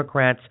showdown, and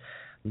Democrats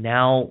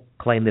now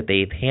claim that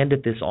they've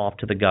handed this off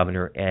to the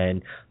governor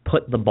and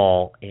put the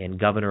ball in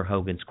Governor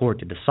Hogan's court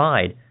to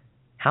decide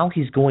how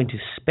he's going to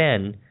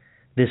spend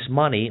this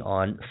money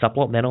on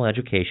supplemental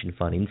education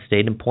funding,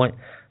 state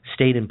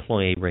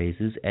employee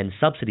raises, and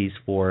subsidies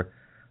for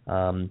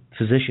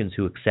physicians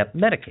who accept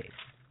Medicaid.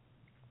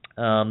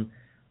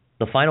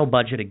 The final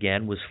budget,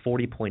 again, was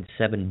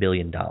 $40.7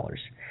 billion.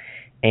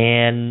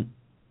 And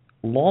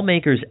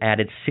lawmakers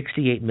added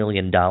 $68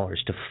 million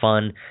to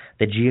fund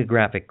the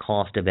Geographic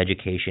Cost of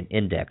Education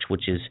Index,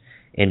 which is,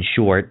 in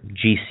short,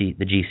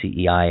 the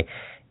GCEI.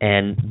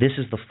 And this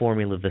is the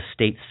formula the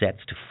state sets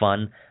to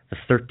fund the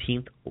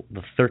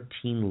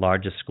 13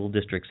 largest school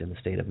districts in the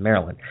state of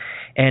Maryland.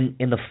 And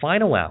in the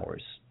final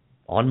hours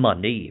on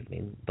Monday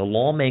evening, the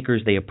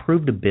lawmakers, they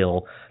approved a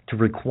bill to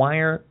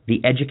require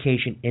the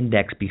education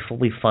index be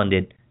fully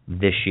funded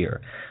this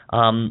year.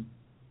 And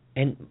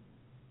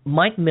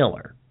Mike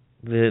Miller,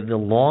 the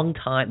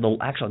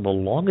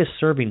longest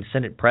serving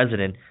Senate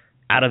president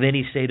out of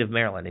any state of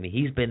Maryland. I mean,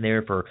 he's been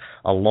there for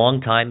a long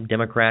time,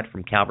 Democrat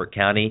from Calvert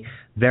County,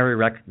 very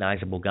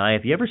recognizable guy.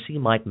 If you ever see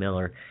Mike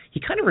Miller,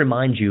 he kind of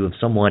reminds you of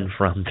someone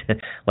from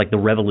like the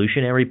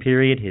Revolutionary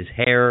period. His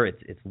hair,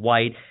 it's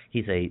white.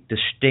 He's a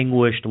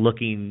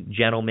distinguished-looking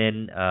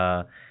gentleman,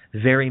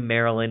 very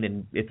Maryland,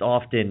 and it's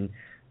often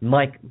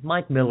Mike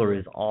Miller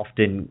is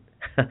often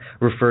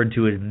referred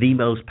to as the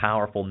most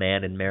powerful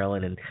man in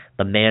Maryland and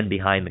the man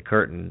behind the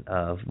curtain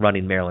of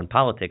running Maryland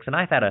politics. And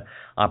I've had an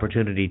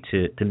opportunity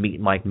to meet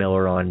Mike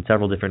Miller on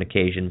several different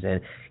occasions, and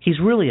he's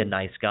really a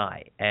nice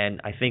guy. And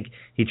I think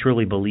he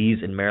truly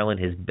believes in Maryland.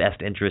 His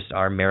best interests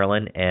are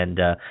Maryland, and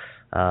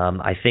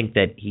I think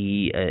that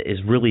he is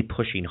really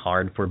pushing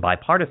hard for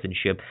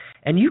bipartisanship.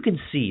 And you can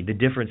see the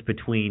difference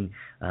between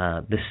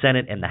the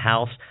Senate and the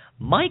House.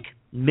 Mike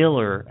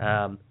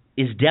Miller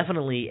is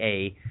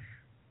definitely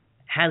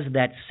has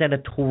that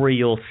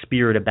senatorial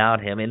spirit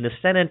about him. And the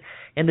Senate,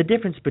 and the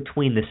difference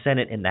between the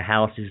Senate and the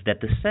House is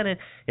that the Senate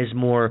is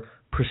more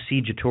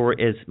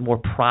more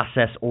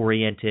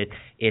process-oriented.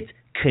 It's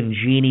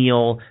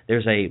congenial.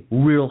 There's a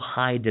real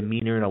high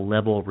demeanor and a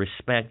level of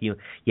respect. You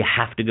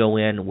have to go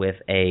in with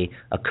a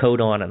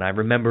coat on. And I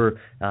remember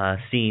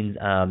seeing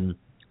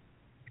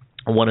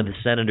one of the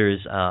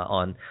senators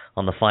on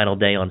the final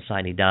day on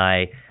sine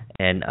die,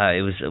 and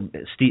it was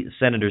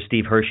Senator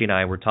Steve Hershey and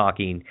I were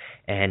talking,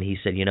 and he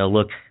said,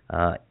 look,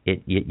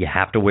 you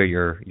have to wear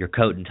your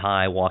coat and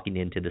tie walking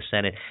into the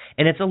Senate,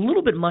 and it's a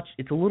little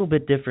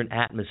bit different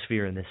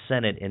atmosphere in the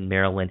Senate in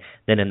Maryland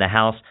than in the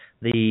House.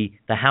 The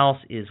House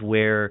is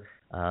where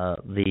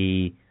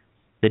the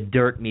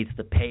dirt meets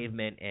the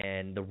pavement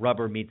and the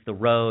rubber meets the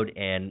road,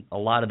 and a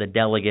lot of the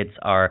delegates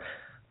are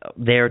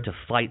there to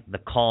fight the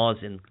cause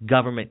and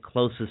government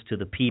closest to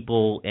the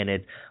people, and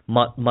it's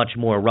much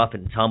more rough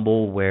and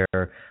tumble where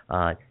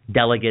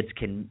delegates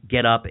can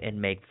get up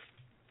and make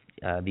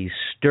these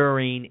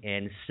stirring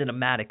and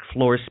cinematic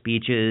floor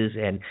speeches,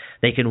 and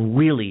they can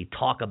really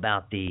talk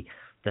about the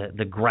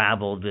the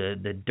gravel,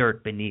 the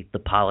dirt beneath the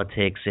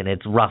politics, and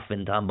it's rough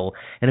and tumble.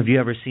 And if you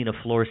ever seen a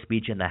floor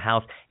speech in the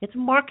House, it's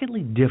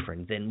markedly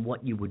different than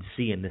what you would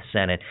see in the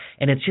Senate.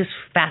 And it's just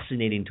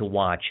fascinating to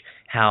watch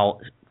how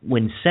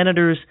when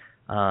senators,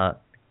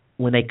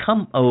 when they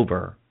come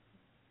over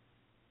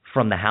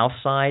from the House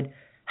side,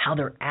 how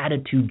their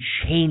attitude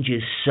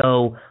changes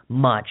so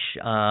much,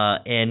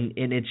 and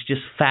it's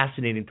just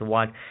fascinating to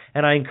watch.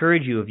 And I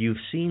encourage you, if you're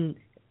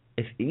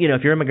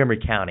in Montgomery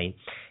County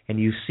and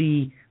you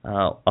see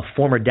a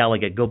former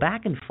delegate, go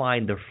back and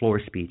find their floor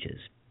speeches,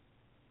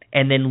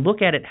 and then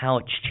look at it how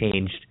it's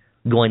changed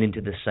going into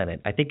the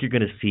Senate. I think you're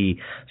going to see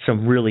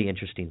some really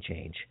interesting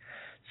change.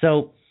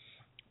 So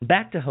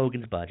back to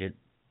Hogan's budget,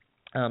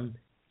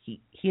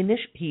 he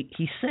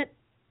set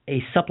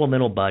a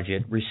supplemental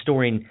budget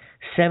restoring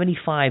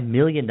 $75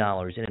 million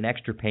in an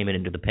extra payment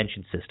into the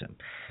pension system.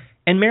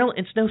 And Maryland,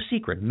 it's no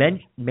secret,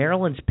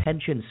 Maryland's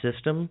pension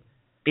system,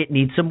 it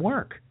needs some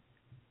work.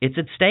 It's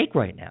at stake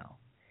right now.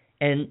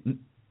 And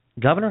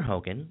Governor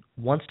Hogan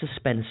wants to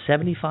spend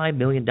 $75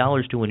 million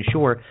to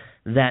ensure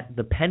that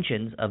the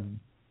pensions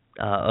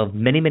of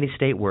many, many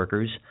state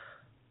workers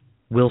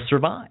will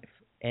survive.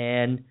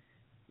 And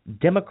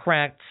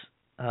Democrats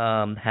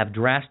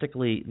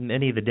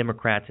many of the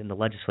Democrats in the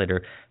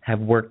legislature have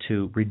worked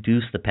to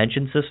reduce the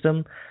pension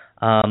system.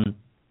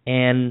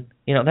 And,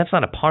 that's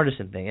not a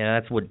partisan thing.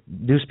 That's what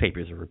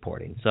newspapers are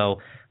reporting. So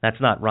that's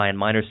not Ryan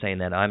Miner saying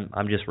that.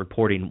 I'm just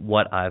reporting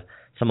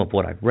some of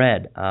what I've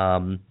read.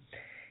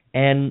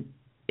 Governor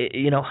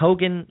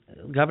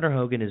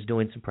Hogan is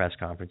doing some press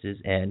conferences,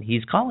 and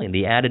he's calling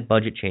the added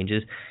budget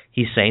changes.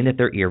 He's saying that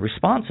they're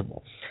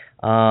irresponsible.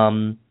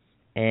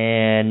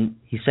 And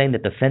he's saying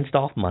that the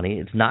fenced-off money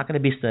is not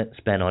going to be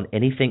spent on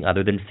anything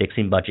other than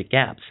fixing budget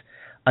gaps.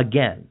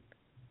 Again,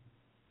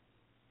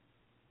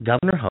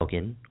 Governor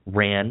Hogan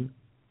ran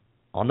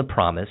on the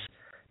promise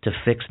to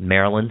fix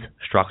Maryland's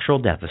structural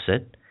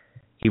deficit.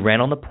 He ran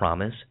on the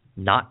promise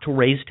not to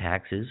raise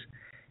taxes,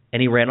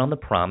 and he ran on the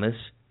promise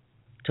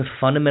to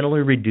fundamentally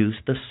reduce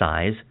the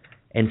size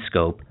and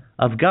scope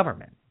of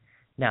government.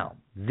 Now,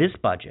 this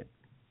budget,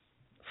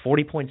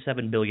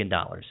 $40.7 billion,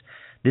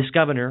 this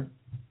governor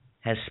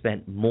has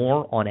spent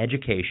more on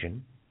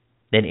education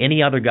than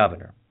any other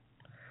governor.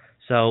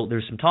 So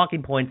there's some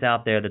talking points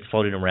out there that's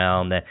floating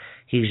around that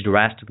he's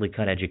drastically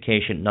cut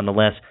education.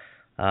 Nonetheless,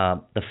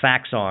 the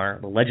facts are,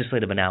 the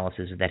legislative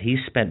analysis is that he's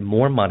spent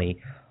more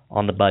money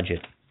on the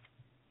budget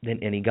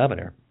than any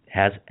governor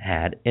has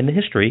had in the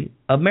history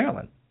of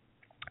Maryland.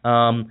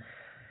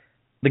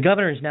 The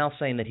governor is now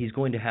saying that he's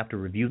going to have to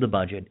review the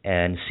budget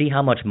and see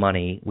how much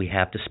money we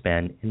have to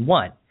spend and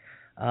what.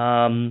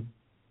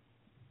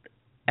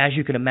 As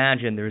you can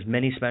imagine, there's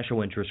many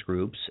special interest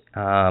groups.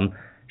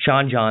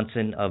 Sean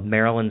Johnson of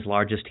Maryland's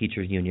largest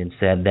teachers union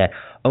said that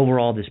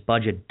overall this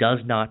budget does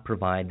not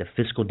provide the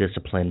fiscal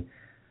discipline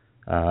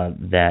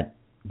that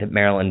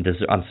Maryland does.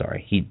 I'm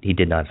sorry, he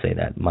did not say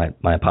that.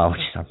 My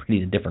apologies. I'm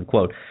reading a different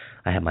quote.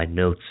 I have my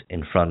notes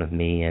in front of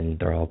me, and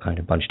they're all kind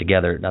of bunched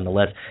together.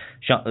 Nonetheless,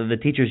 the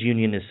teachers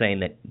union is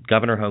saying that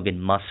Governor Hogan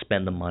must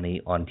spend the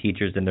money on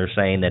teachers, and they're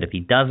saying that if he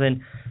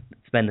doesn't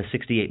spend the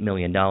 $68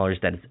 million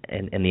that's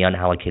in the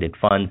unallocated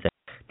funds, that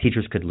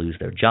teachers could lose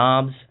their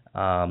jobs,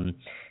 and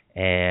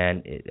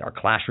our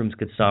classrooms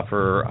could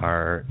suffer,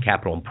 our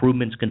capital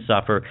improvements can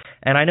suffer.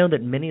 And I know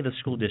that many of the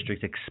school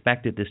districts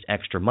expected this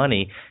extra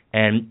money,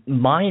 and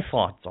my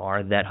thoughts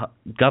are that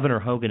Governor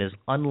Hogan is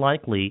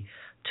unlikely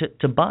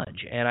to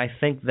budge. And I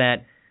think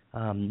that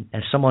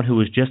as someone who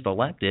was just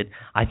elected,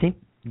 I think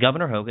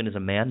Governor Hogan is a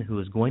man who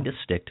is going to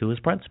stick to his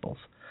principles.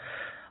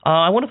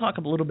 I want to talk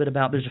a little bit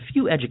about, there's a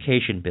few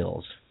education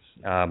bills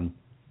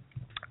that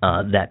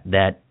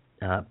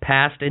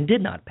passed and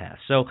did not pass.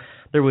 So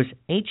there was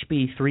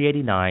HB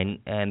 389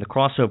 and the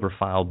crossover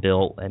file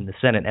bill in the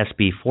Senate,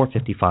 SB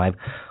 455,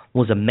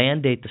 was a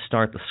mandate to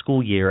start the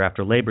school year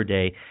after Labor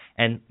Day.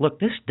 And look,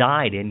 this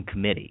died in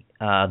committee.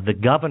 The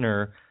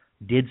governor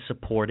did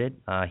support it.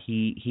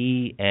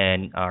 He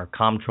and our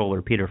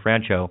comptroller, Peter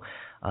Francho,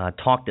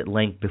 talked at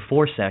length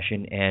before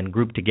session and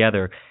grouped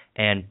together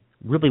and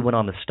really went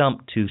on the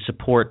stump to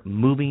support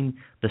moving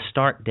the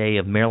start day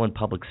of Maryland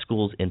Public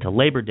Schools into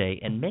Labor Day.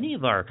 And many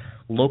of our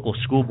local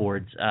school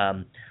boards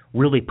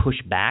really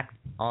pushed back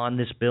on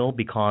this bill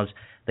because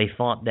they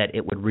thought that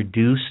it would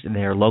reduce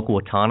their local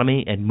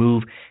autonomy and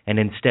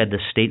instead the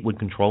state would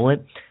control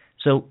it.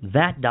 So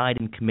that died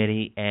in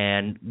committee,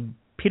 and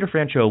Peter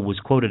Francho was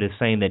quoted as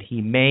saying that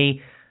he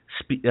may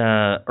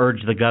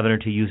urge the governor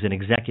to use an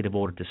executive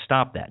order to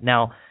stop that.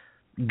 Now,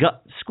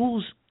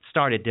 schools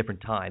start at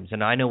different times,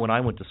 and I know when I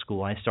went to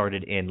school, I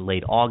started in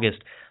late August,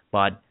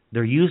 but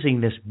they're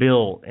using this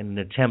bill in an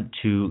attempt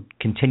to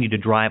continue to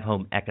drive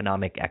home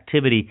economic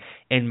activity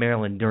in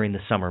Maryland during the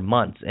summer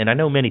months. And I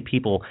know many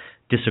people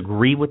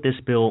disagree with this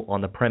bill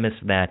on the premise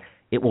that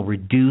it will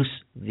reduce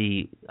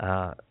the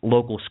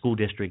local school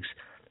districts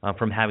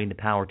from having the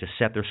power to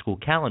set their school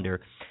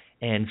calendar.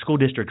 And school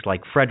districts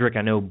like Frederick,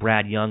 I know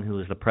Brad Young, who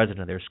is the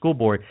president of their school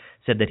board,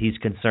 said that he's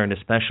concerned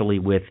especially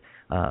with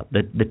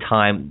the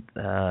time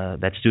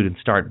that students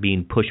start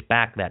being pushed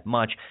back that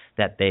much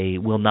that they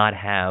will not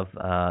have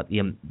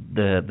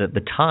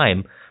the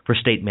time for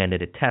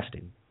state-mandated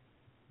testing.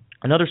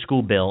 Another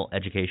school bill,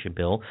 education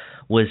bill,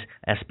 was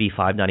SB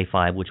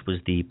 595, which was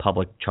the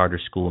Public Charter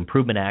School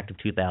Improvement Act of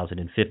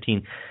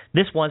 2015.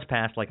 This was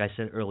passed, like I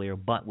said earlier,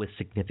 but with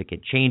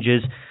significant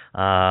changes.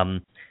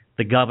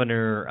 The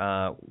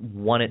governor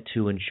wanted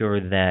to ensure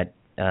that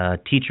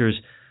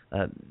teachers,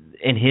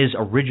 in his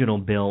original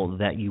bill,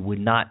 that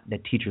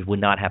teachers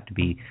would not have to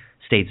be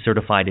state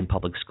certified in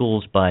public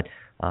schools, but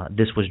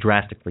this was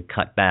drastically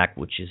cut back,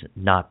 which is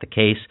not the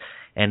case.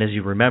 And as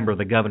you remember,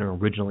 the governor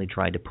originally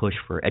tried to push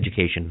for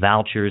education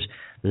vouchers.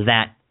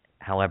 That,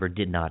 however,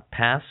 did not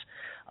pass.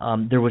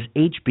 There was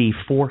HB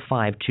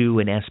 452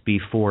 and SB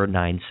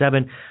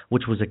 497,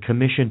 which was a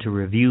commission to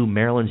review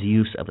Maryland's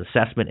use of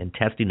assessment and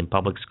testing in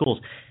public schools.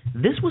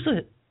 This was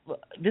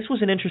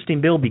an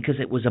interesting bill because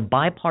it was a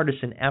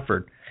bipartisan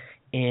effort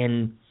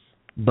in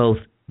both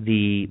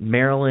the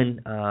Maryland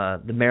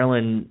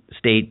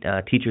State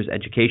Teachers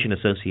Education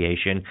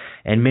Association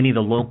and many of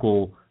the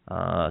local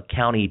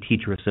county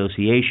teacher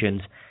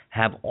associations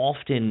have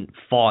often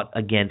fought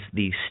against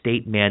the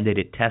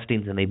state-mandated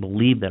testings, and they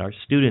believe that our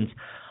students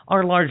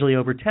are largely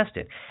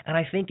over-tested. And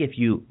I think if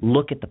you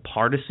look at the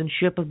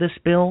partisanship of this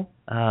bill,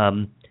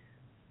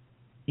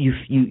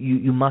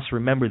 you must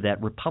remember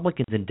that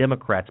Republicans and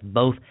Democrats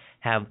both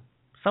have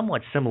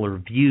somewhat similar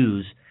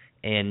views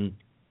in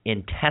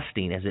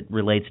testing as it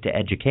relates to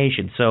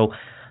education. So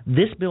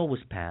this bill was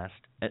passed,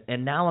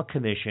 and now a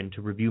commission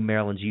to review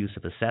Maryland's use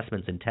of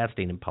assessments and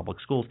testing in public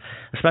schools,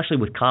 especially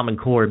with Common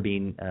Core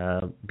being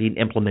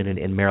implemented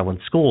in Maryland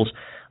schools.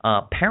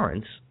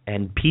 Parents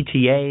and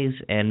PTAs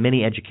and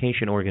many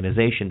education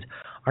organizations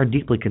are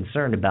deeply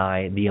concerned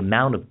by the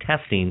amount of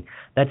testing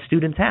that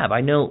students have.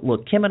 I know,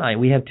 look, Kim and I,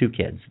 we have two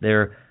kids.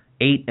 They're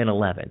 8 and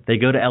 11. They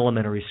go to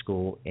elementary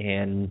school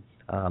in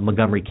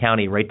Montgomery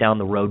County, right down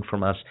the road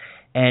from us,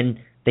 and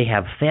they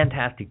have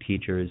fantastic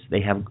teachers.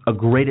 They have a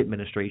great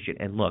administration.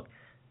 And look,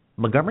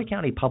 Montgomery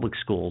County public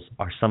schools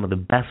are some of the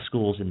best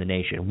schools in the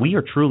nation. We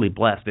are truly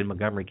blessed in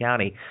Montgomery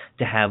County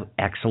to have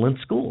excellent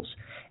schools.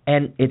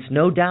 And it's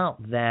no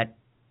doubt that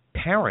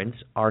parents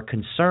are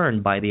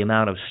concerned by the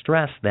amount of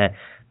stress that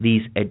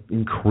these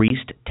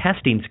increased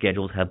testing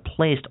schedules have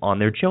placed on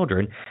their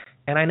children.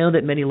 And I know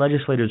that many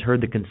legislators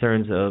heard the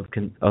concerns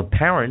of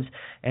parents,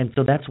 and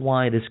so that's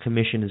why this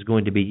commission is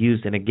going to be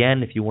used. And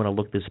again, if you want to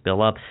look this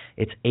bill up,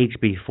 it's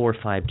HB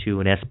 452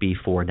 and SB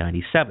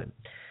 497.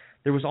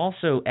 There was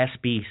also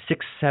SB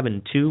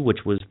 672, which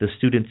was the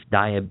Student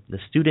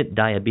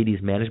Diabetes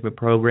Management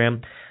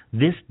Program.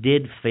 This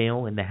did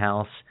fail in the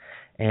House.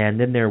 And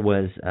then there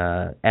was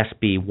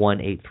SB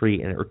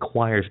 183, and it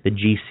requires the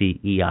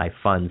GCEI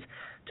funds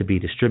to be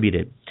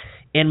distributed.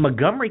 In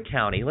Montgomery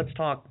County, let's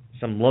talk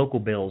some local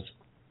bills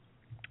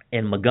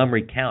in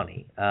Montgomery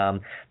County.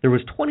 There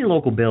was 20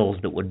 local bills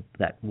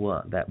that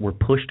were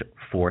pushed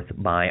forth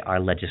by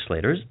our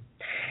legislators.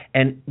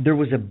 And there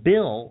was a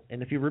bill,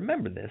 and if you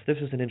remember this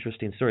is an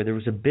interesting story. There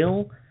was a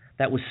bill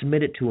that was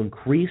submitted to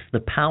increase the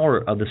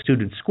power of the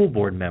student school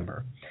board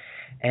member.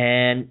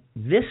 And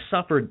this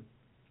suffered,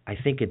 I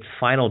think, its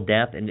final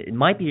death, and it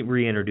might be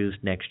reintroduced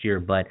next year,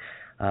 but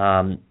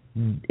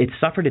it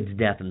suffered its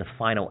death in the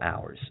final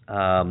hours.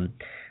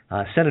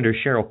 Senator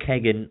Cheryl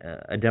Kagan,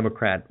 a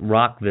Democrat,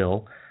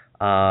 Rockville,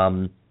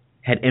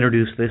 had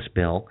introduced this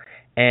bill,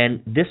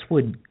 and this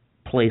would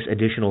place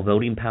additional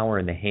voting power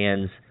in the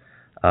hands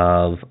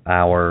of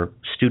our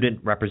student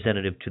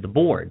representative to the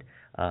board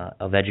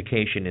of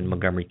education in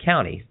Montgomery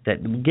County, that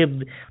would give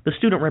the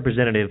student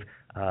representative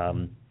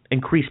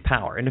increased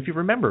power. And if you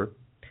remember,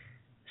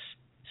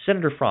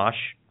 Senator Frosch,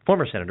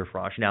 former Senator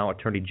Frosch, now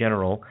Attorney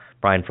General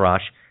Brian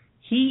Frosch,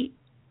 he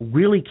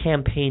really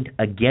campaigned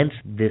against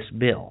this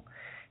bill.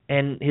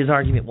 And his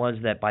argument was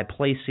that by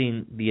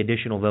placing the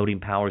additional voting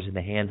powers in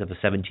the hands of a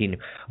 17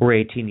 or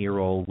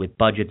 18-year-old with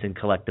budgets and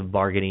collective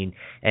bargaining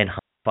and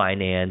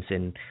finance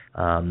and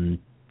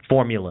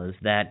formulas,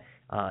 that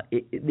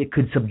it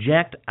could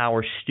subject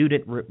our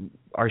student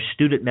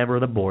member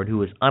of the board,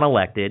 who is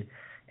unelected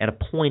and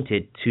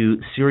appointed, to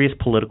serious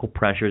political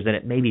pressures, and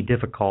it may be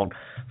difficult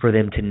for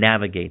them to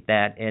navigate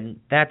that. And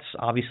that's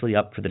obviously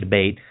up for the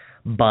debate,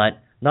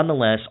 but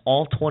nonetheless,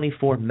 all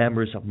 24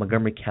 members of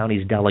Montgomery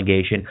County's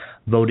delegation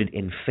voted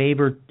in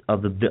favor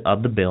of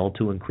the bill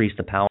to increase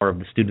the power of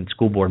the student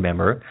school board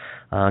member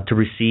to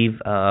receive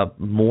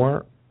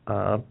more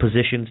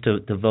positions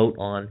to vote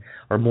on,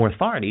 or more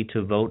authority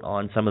to vote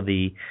on some of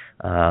the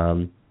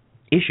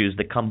issues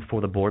that come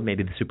before the board,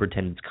 maybe the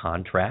superintendent's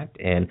contract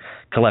and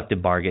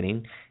collective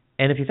bargaining.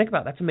 And if you think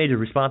about it, that's a major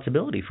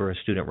responsibility for a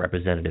student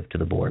representative to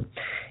the board.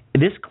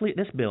 This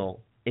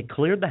bill, it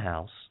cleared the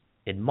House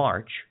in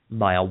March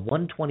by a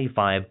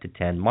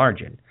 125-10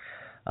 margin.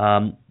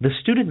 The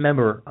student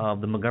member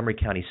of the Montgomery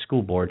County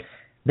School Board,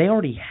 they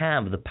already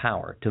have the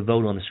power to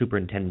vote on the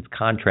superintendent's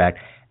contract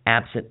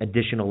absent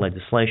additional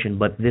legislation,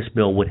 but this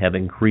bill would have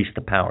increased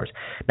the powers.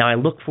 Now, I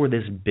look for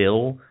this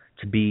bill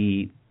to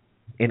be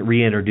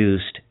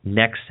reintroduced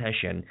next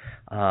session,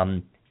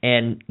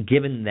 and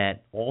given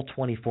that all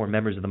 24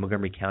 members of the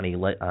Montgomery County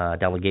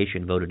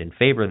delegation voted in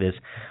favor of this,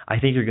 I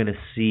think you're going to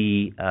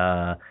see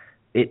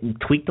it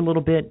tweaked a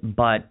little bit,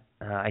 but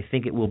I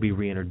think it will be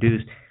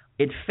reintroduced.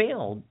 It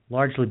failed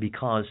largely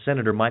because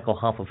Senator Michael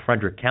Huff of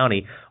Frederick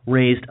County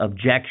raised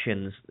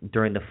objections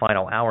during the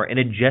final hour, and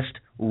it just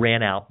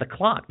ran out the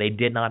clock. They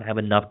did not have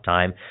enough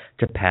time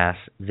to pass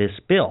this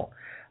bill.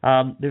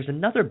 There's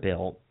another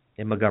bill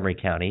in Montgomery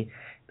County,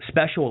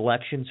 special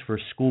elections for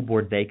school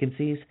board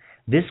vacancies.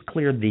 This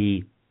cleared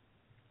the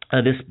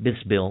this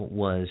bill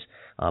was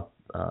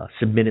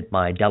submitted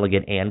by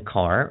Delegate Ann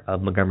Carr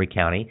of Montgomery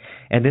County,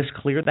 and this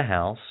cleared the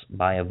House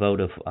by a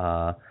vote of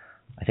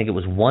I think it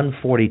was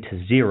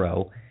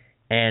 140-0,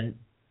 and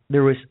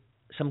there was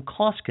some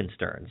cost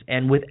concerns.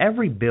 And with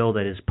every bill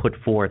that is put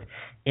forth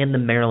in the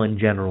Maryland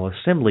General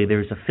Assembly,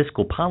 there's a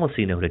fiscal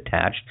policy note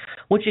attached,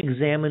 which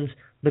examines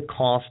the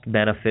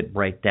cost-benefit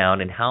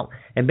breakdown and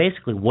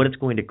basically what it's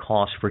going to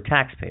cost for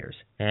taxpayers.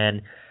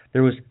 And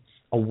there was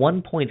a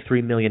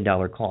 $1.3 million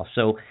cost.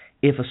 So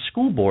if a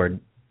school board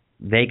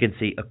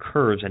vacancy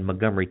occurs in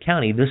Montgomery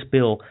County, this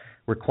bill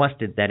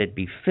requested that it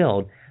be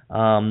filled.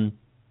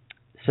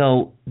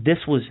 So it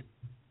was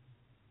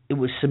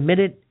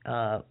submitted,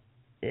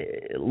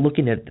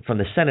 looking at from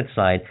the Senate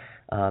side,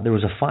 there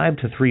was a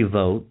 5-3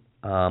 vote,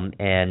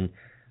 and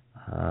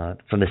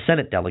from the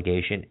Senate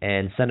delegation,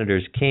 and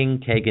Senators King,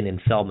 Kagan, and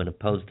Feldman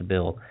opposed the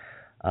bill.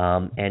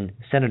 And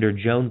Senator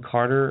Joan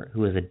Carter,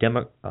 who is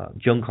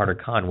Joan Carter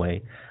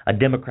Conway, a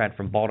Democrat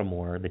from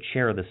Baltimore, the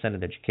chair of the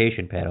Senate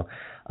Education Panel,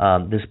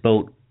 this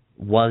vote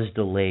was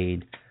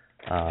delayed.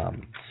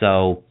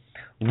 So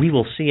we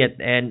will see it,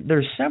 and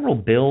there's several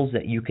bills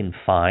that you can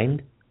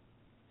find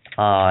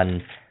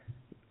on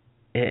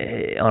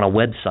a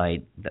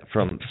website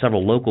from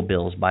several local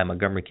bills by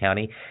Montgomery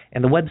County,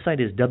 and the website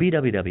is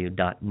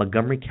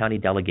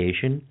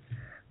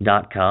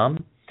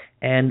www.montgomerycountydelegation.com,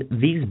 and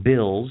these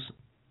bills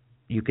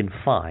you can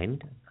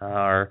find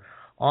are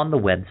on the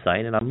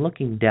website, and I'm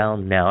looking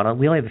down now, and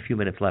we only have a few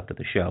minutes left of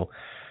the show.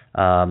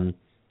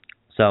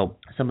 So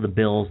some of the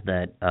bills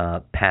that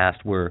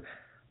passed were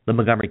the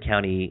Montgomery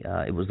County,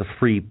 it was the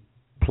free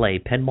play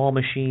pinball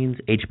machines,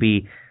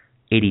 HB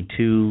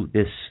 82.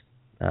 This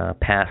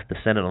passed the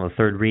Senate on the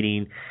third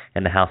reading,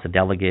 and the House of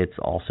Delegates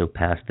also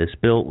passed this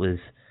bill.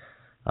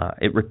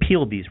 It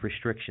repealed these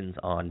restrictions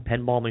on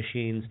pinball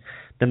machines.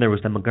 Then there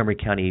was the Montgomery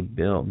County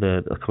bill,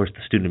 of course,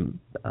 the student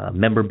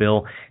member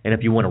bill, and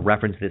if you want to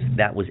reference this,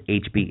 that was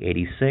HB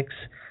 86.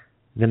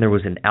 Then there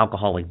was an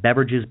alcoholic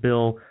beverages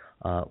bill,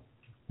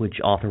 which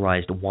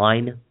authorized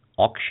wine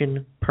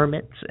auction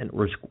permits and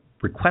was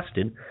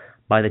requested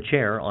by the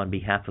chair on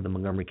behalf of the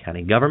Montgomery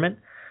County government.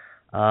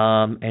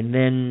 And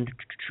then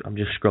I'm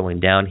just scrolling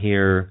down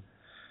here.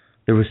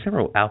 There were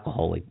several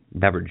alcoholic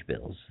beverage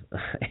bills,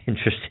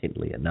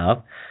 interestingly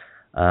enough.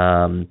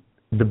 The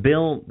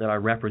bill that I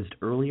referenced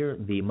earlier,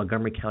 the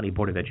Montgomery County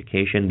Board of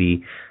Education,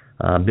 the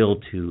bill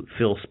to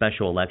fill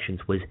special elections,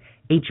 was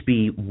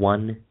HB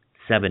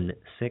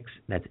 176.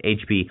 That's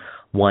HB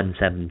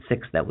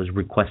 176 that was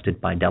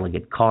requested by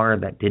Delegate Carr.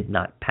 That did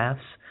not pass.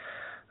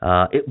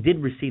 It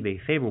did receive a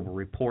favorable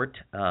report.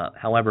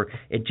 However,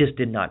 it just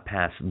did not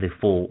pass the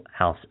full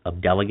House of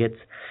Delegates.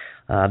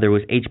 There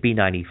was HB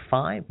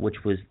 95,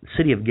 which was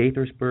City of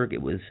Gaithersburg.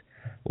 It was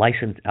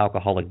licensed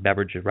alcoholic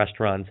beverage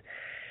restaurants.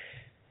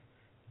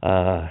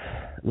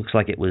 Looks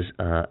like it was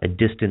a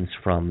distance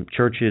from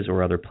churches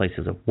or other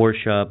places of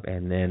worship.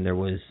 And then there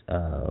was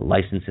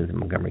licenses in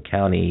Montgomery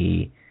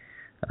County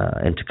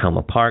and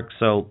Tacoma Park.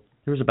 So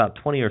there was about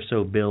 20 or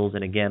so bills.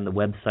 And again, the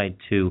website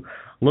to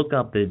look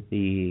up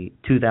the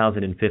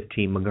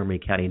 2015 Montgomery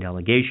County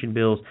delegation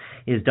bills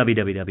is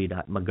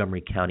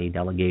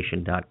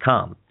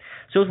www.montgomerycountydelegation.com.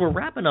 So as we're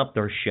wrapping up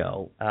our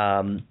show,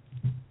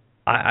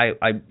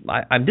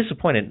 I'm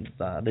disappointed.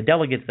 The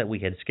delegates that we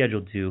had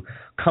scheduled to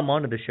come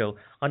onto the show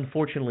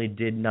unfortunately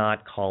did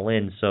not call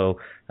in, so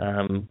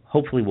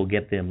hopefully we'll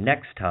get them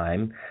next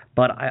time.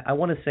 But I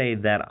want to say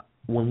that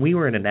when we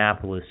were in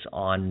Annapolis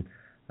on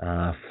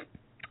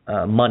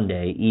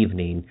Monday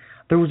evening,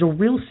 there was a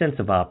real sense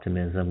of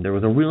optimism. There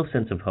was a real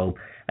sense of hope.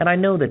 And I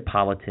know that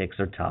politics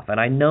are tough. And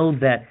I know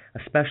that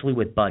especially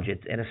with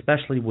budgets and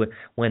especially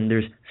when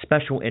there's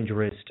special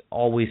interest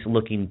always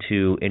looking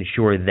to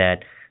ensure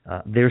that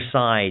their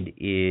side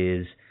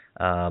is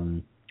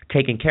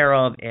taken care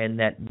of and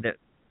that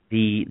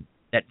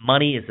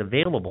money is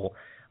available,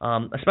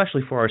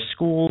 especially for our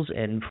schools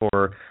and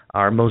for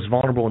our most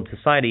vulnerable in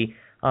society,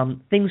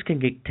 things can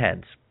get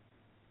tense.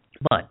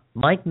 But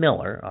Mike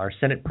Miller, our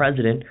Senate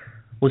president,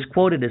 was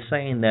quoted as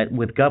saying that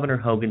with Governor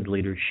Hogan's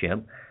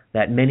leadership,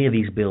 that many of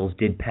these bills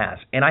did pass.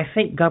 And I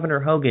think Governor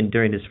Hogan,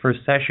 during his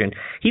first session,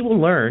 he will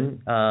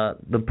learn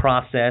the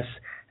process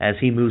as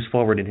he moves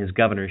forward in his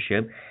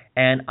governorship.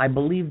 And I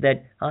believe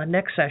that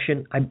next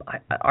session,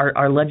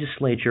 our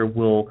legislature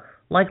will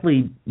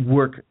likely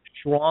work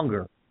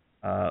stronger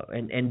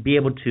and be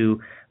able to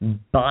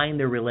bind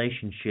their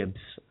relationships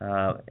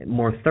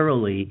more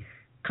thoroughly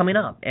coming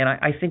up. And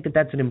I think that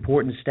that's an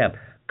important step.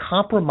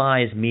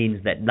 Compromise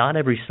means that not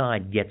every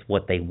side gets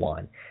what they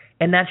want.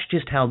 And that's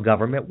just how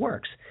government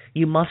works.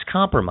 You must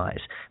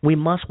compromise. We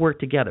must work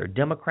together.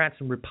 Democrats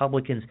and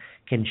Republicans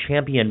can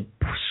champion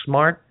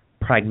smart,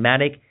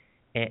 pragmatic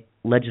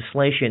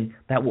legislation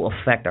that will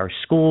affect our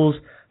schools,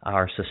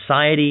 our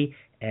society,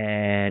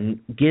 and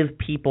give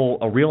people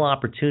a real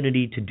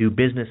opportunity to do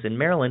business in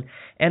Maryland.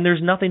 And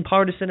there's nothing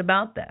partisan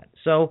about that.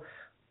 So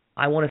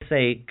I want to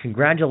say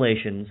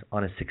congratulations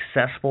on a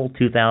successful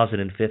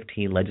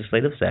 2015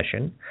 legislative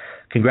session.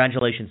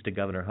 Congratulations to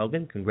Governor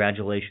Hogan.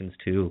 Congratulations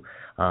to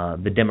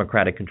the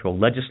Democratic-controlled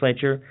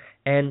legislature,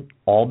 and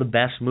all the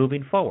best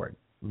moving forward.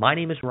 My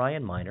name is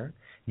Ryan Miner.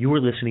 You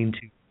are listening to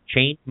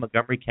Change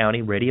Montgomery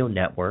County Radio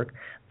Network.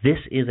 This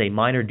is a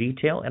minor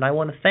detail, and I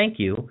want to thank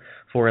you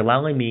for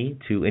allowing me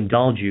to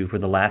indulge you for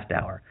the last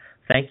hour.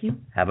 Thank you.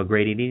 Have a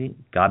great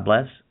evening. God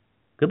bless.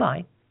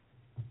 Goodbye.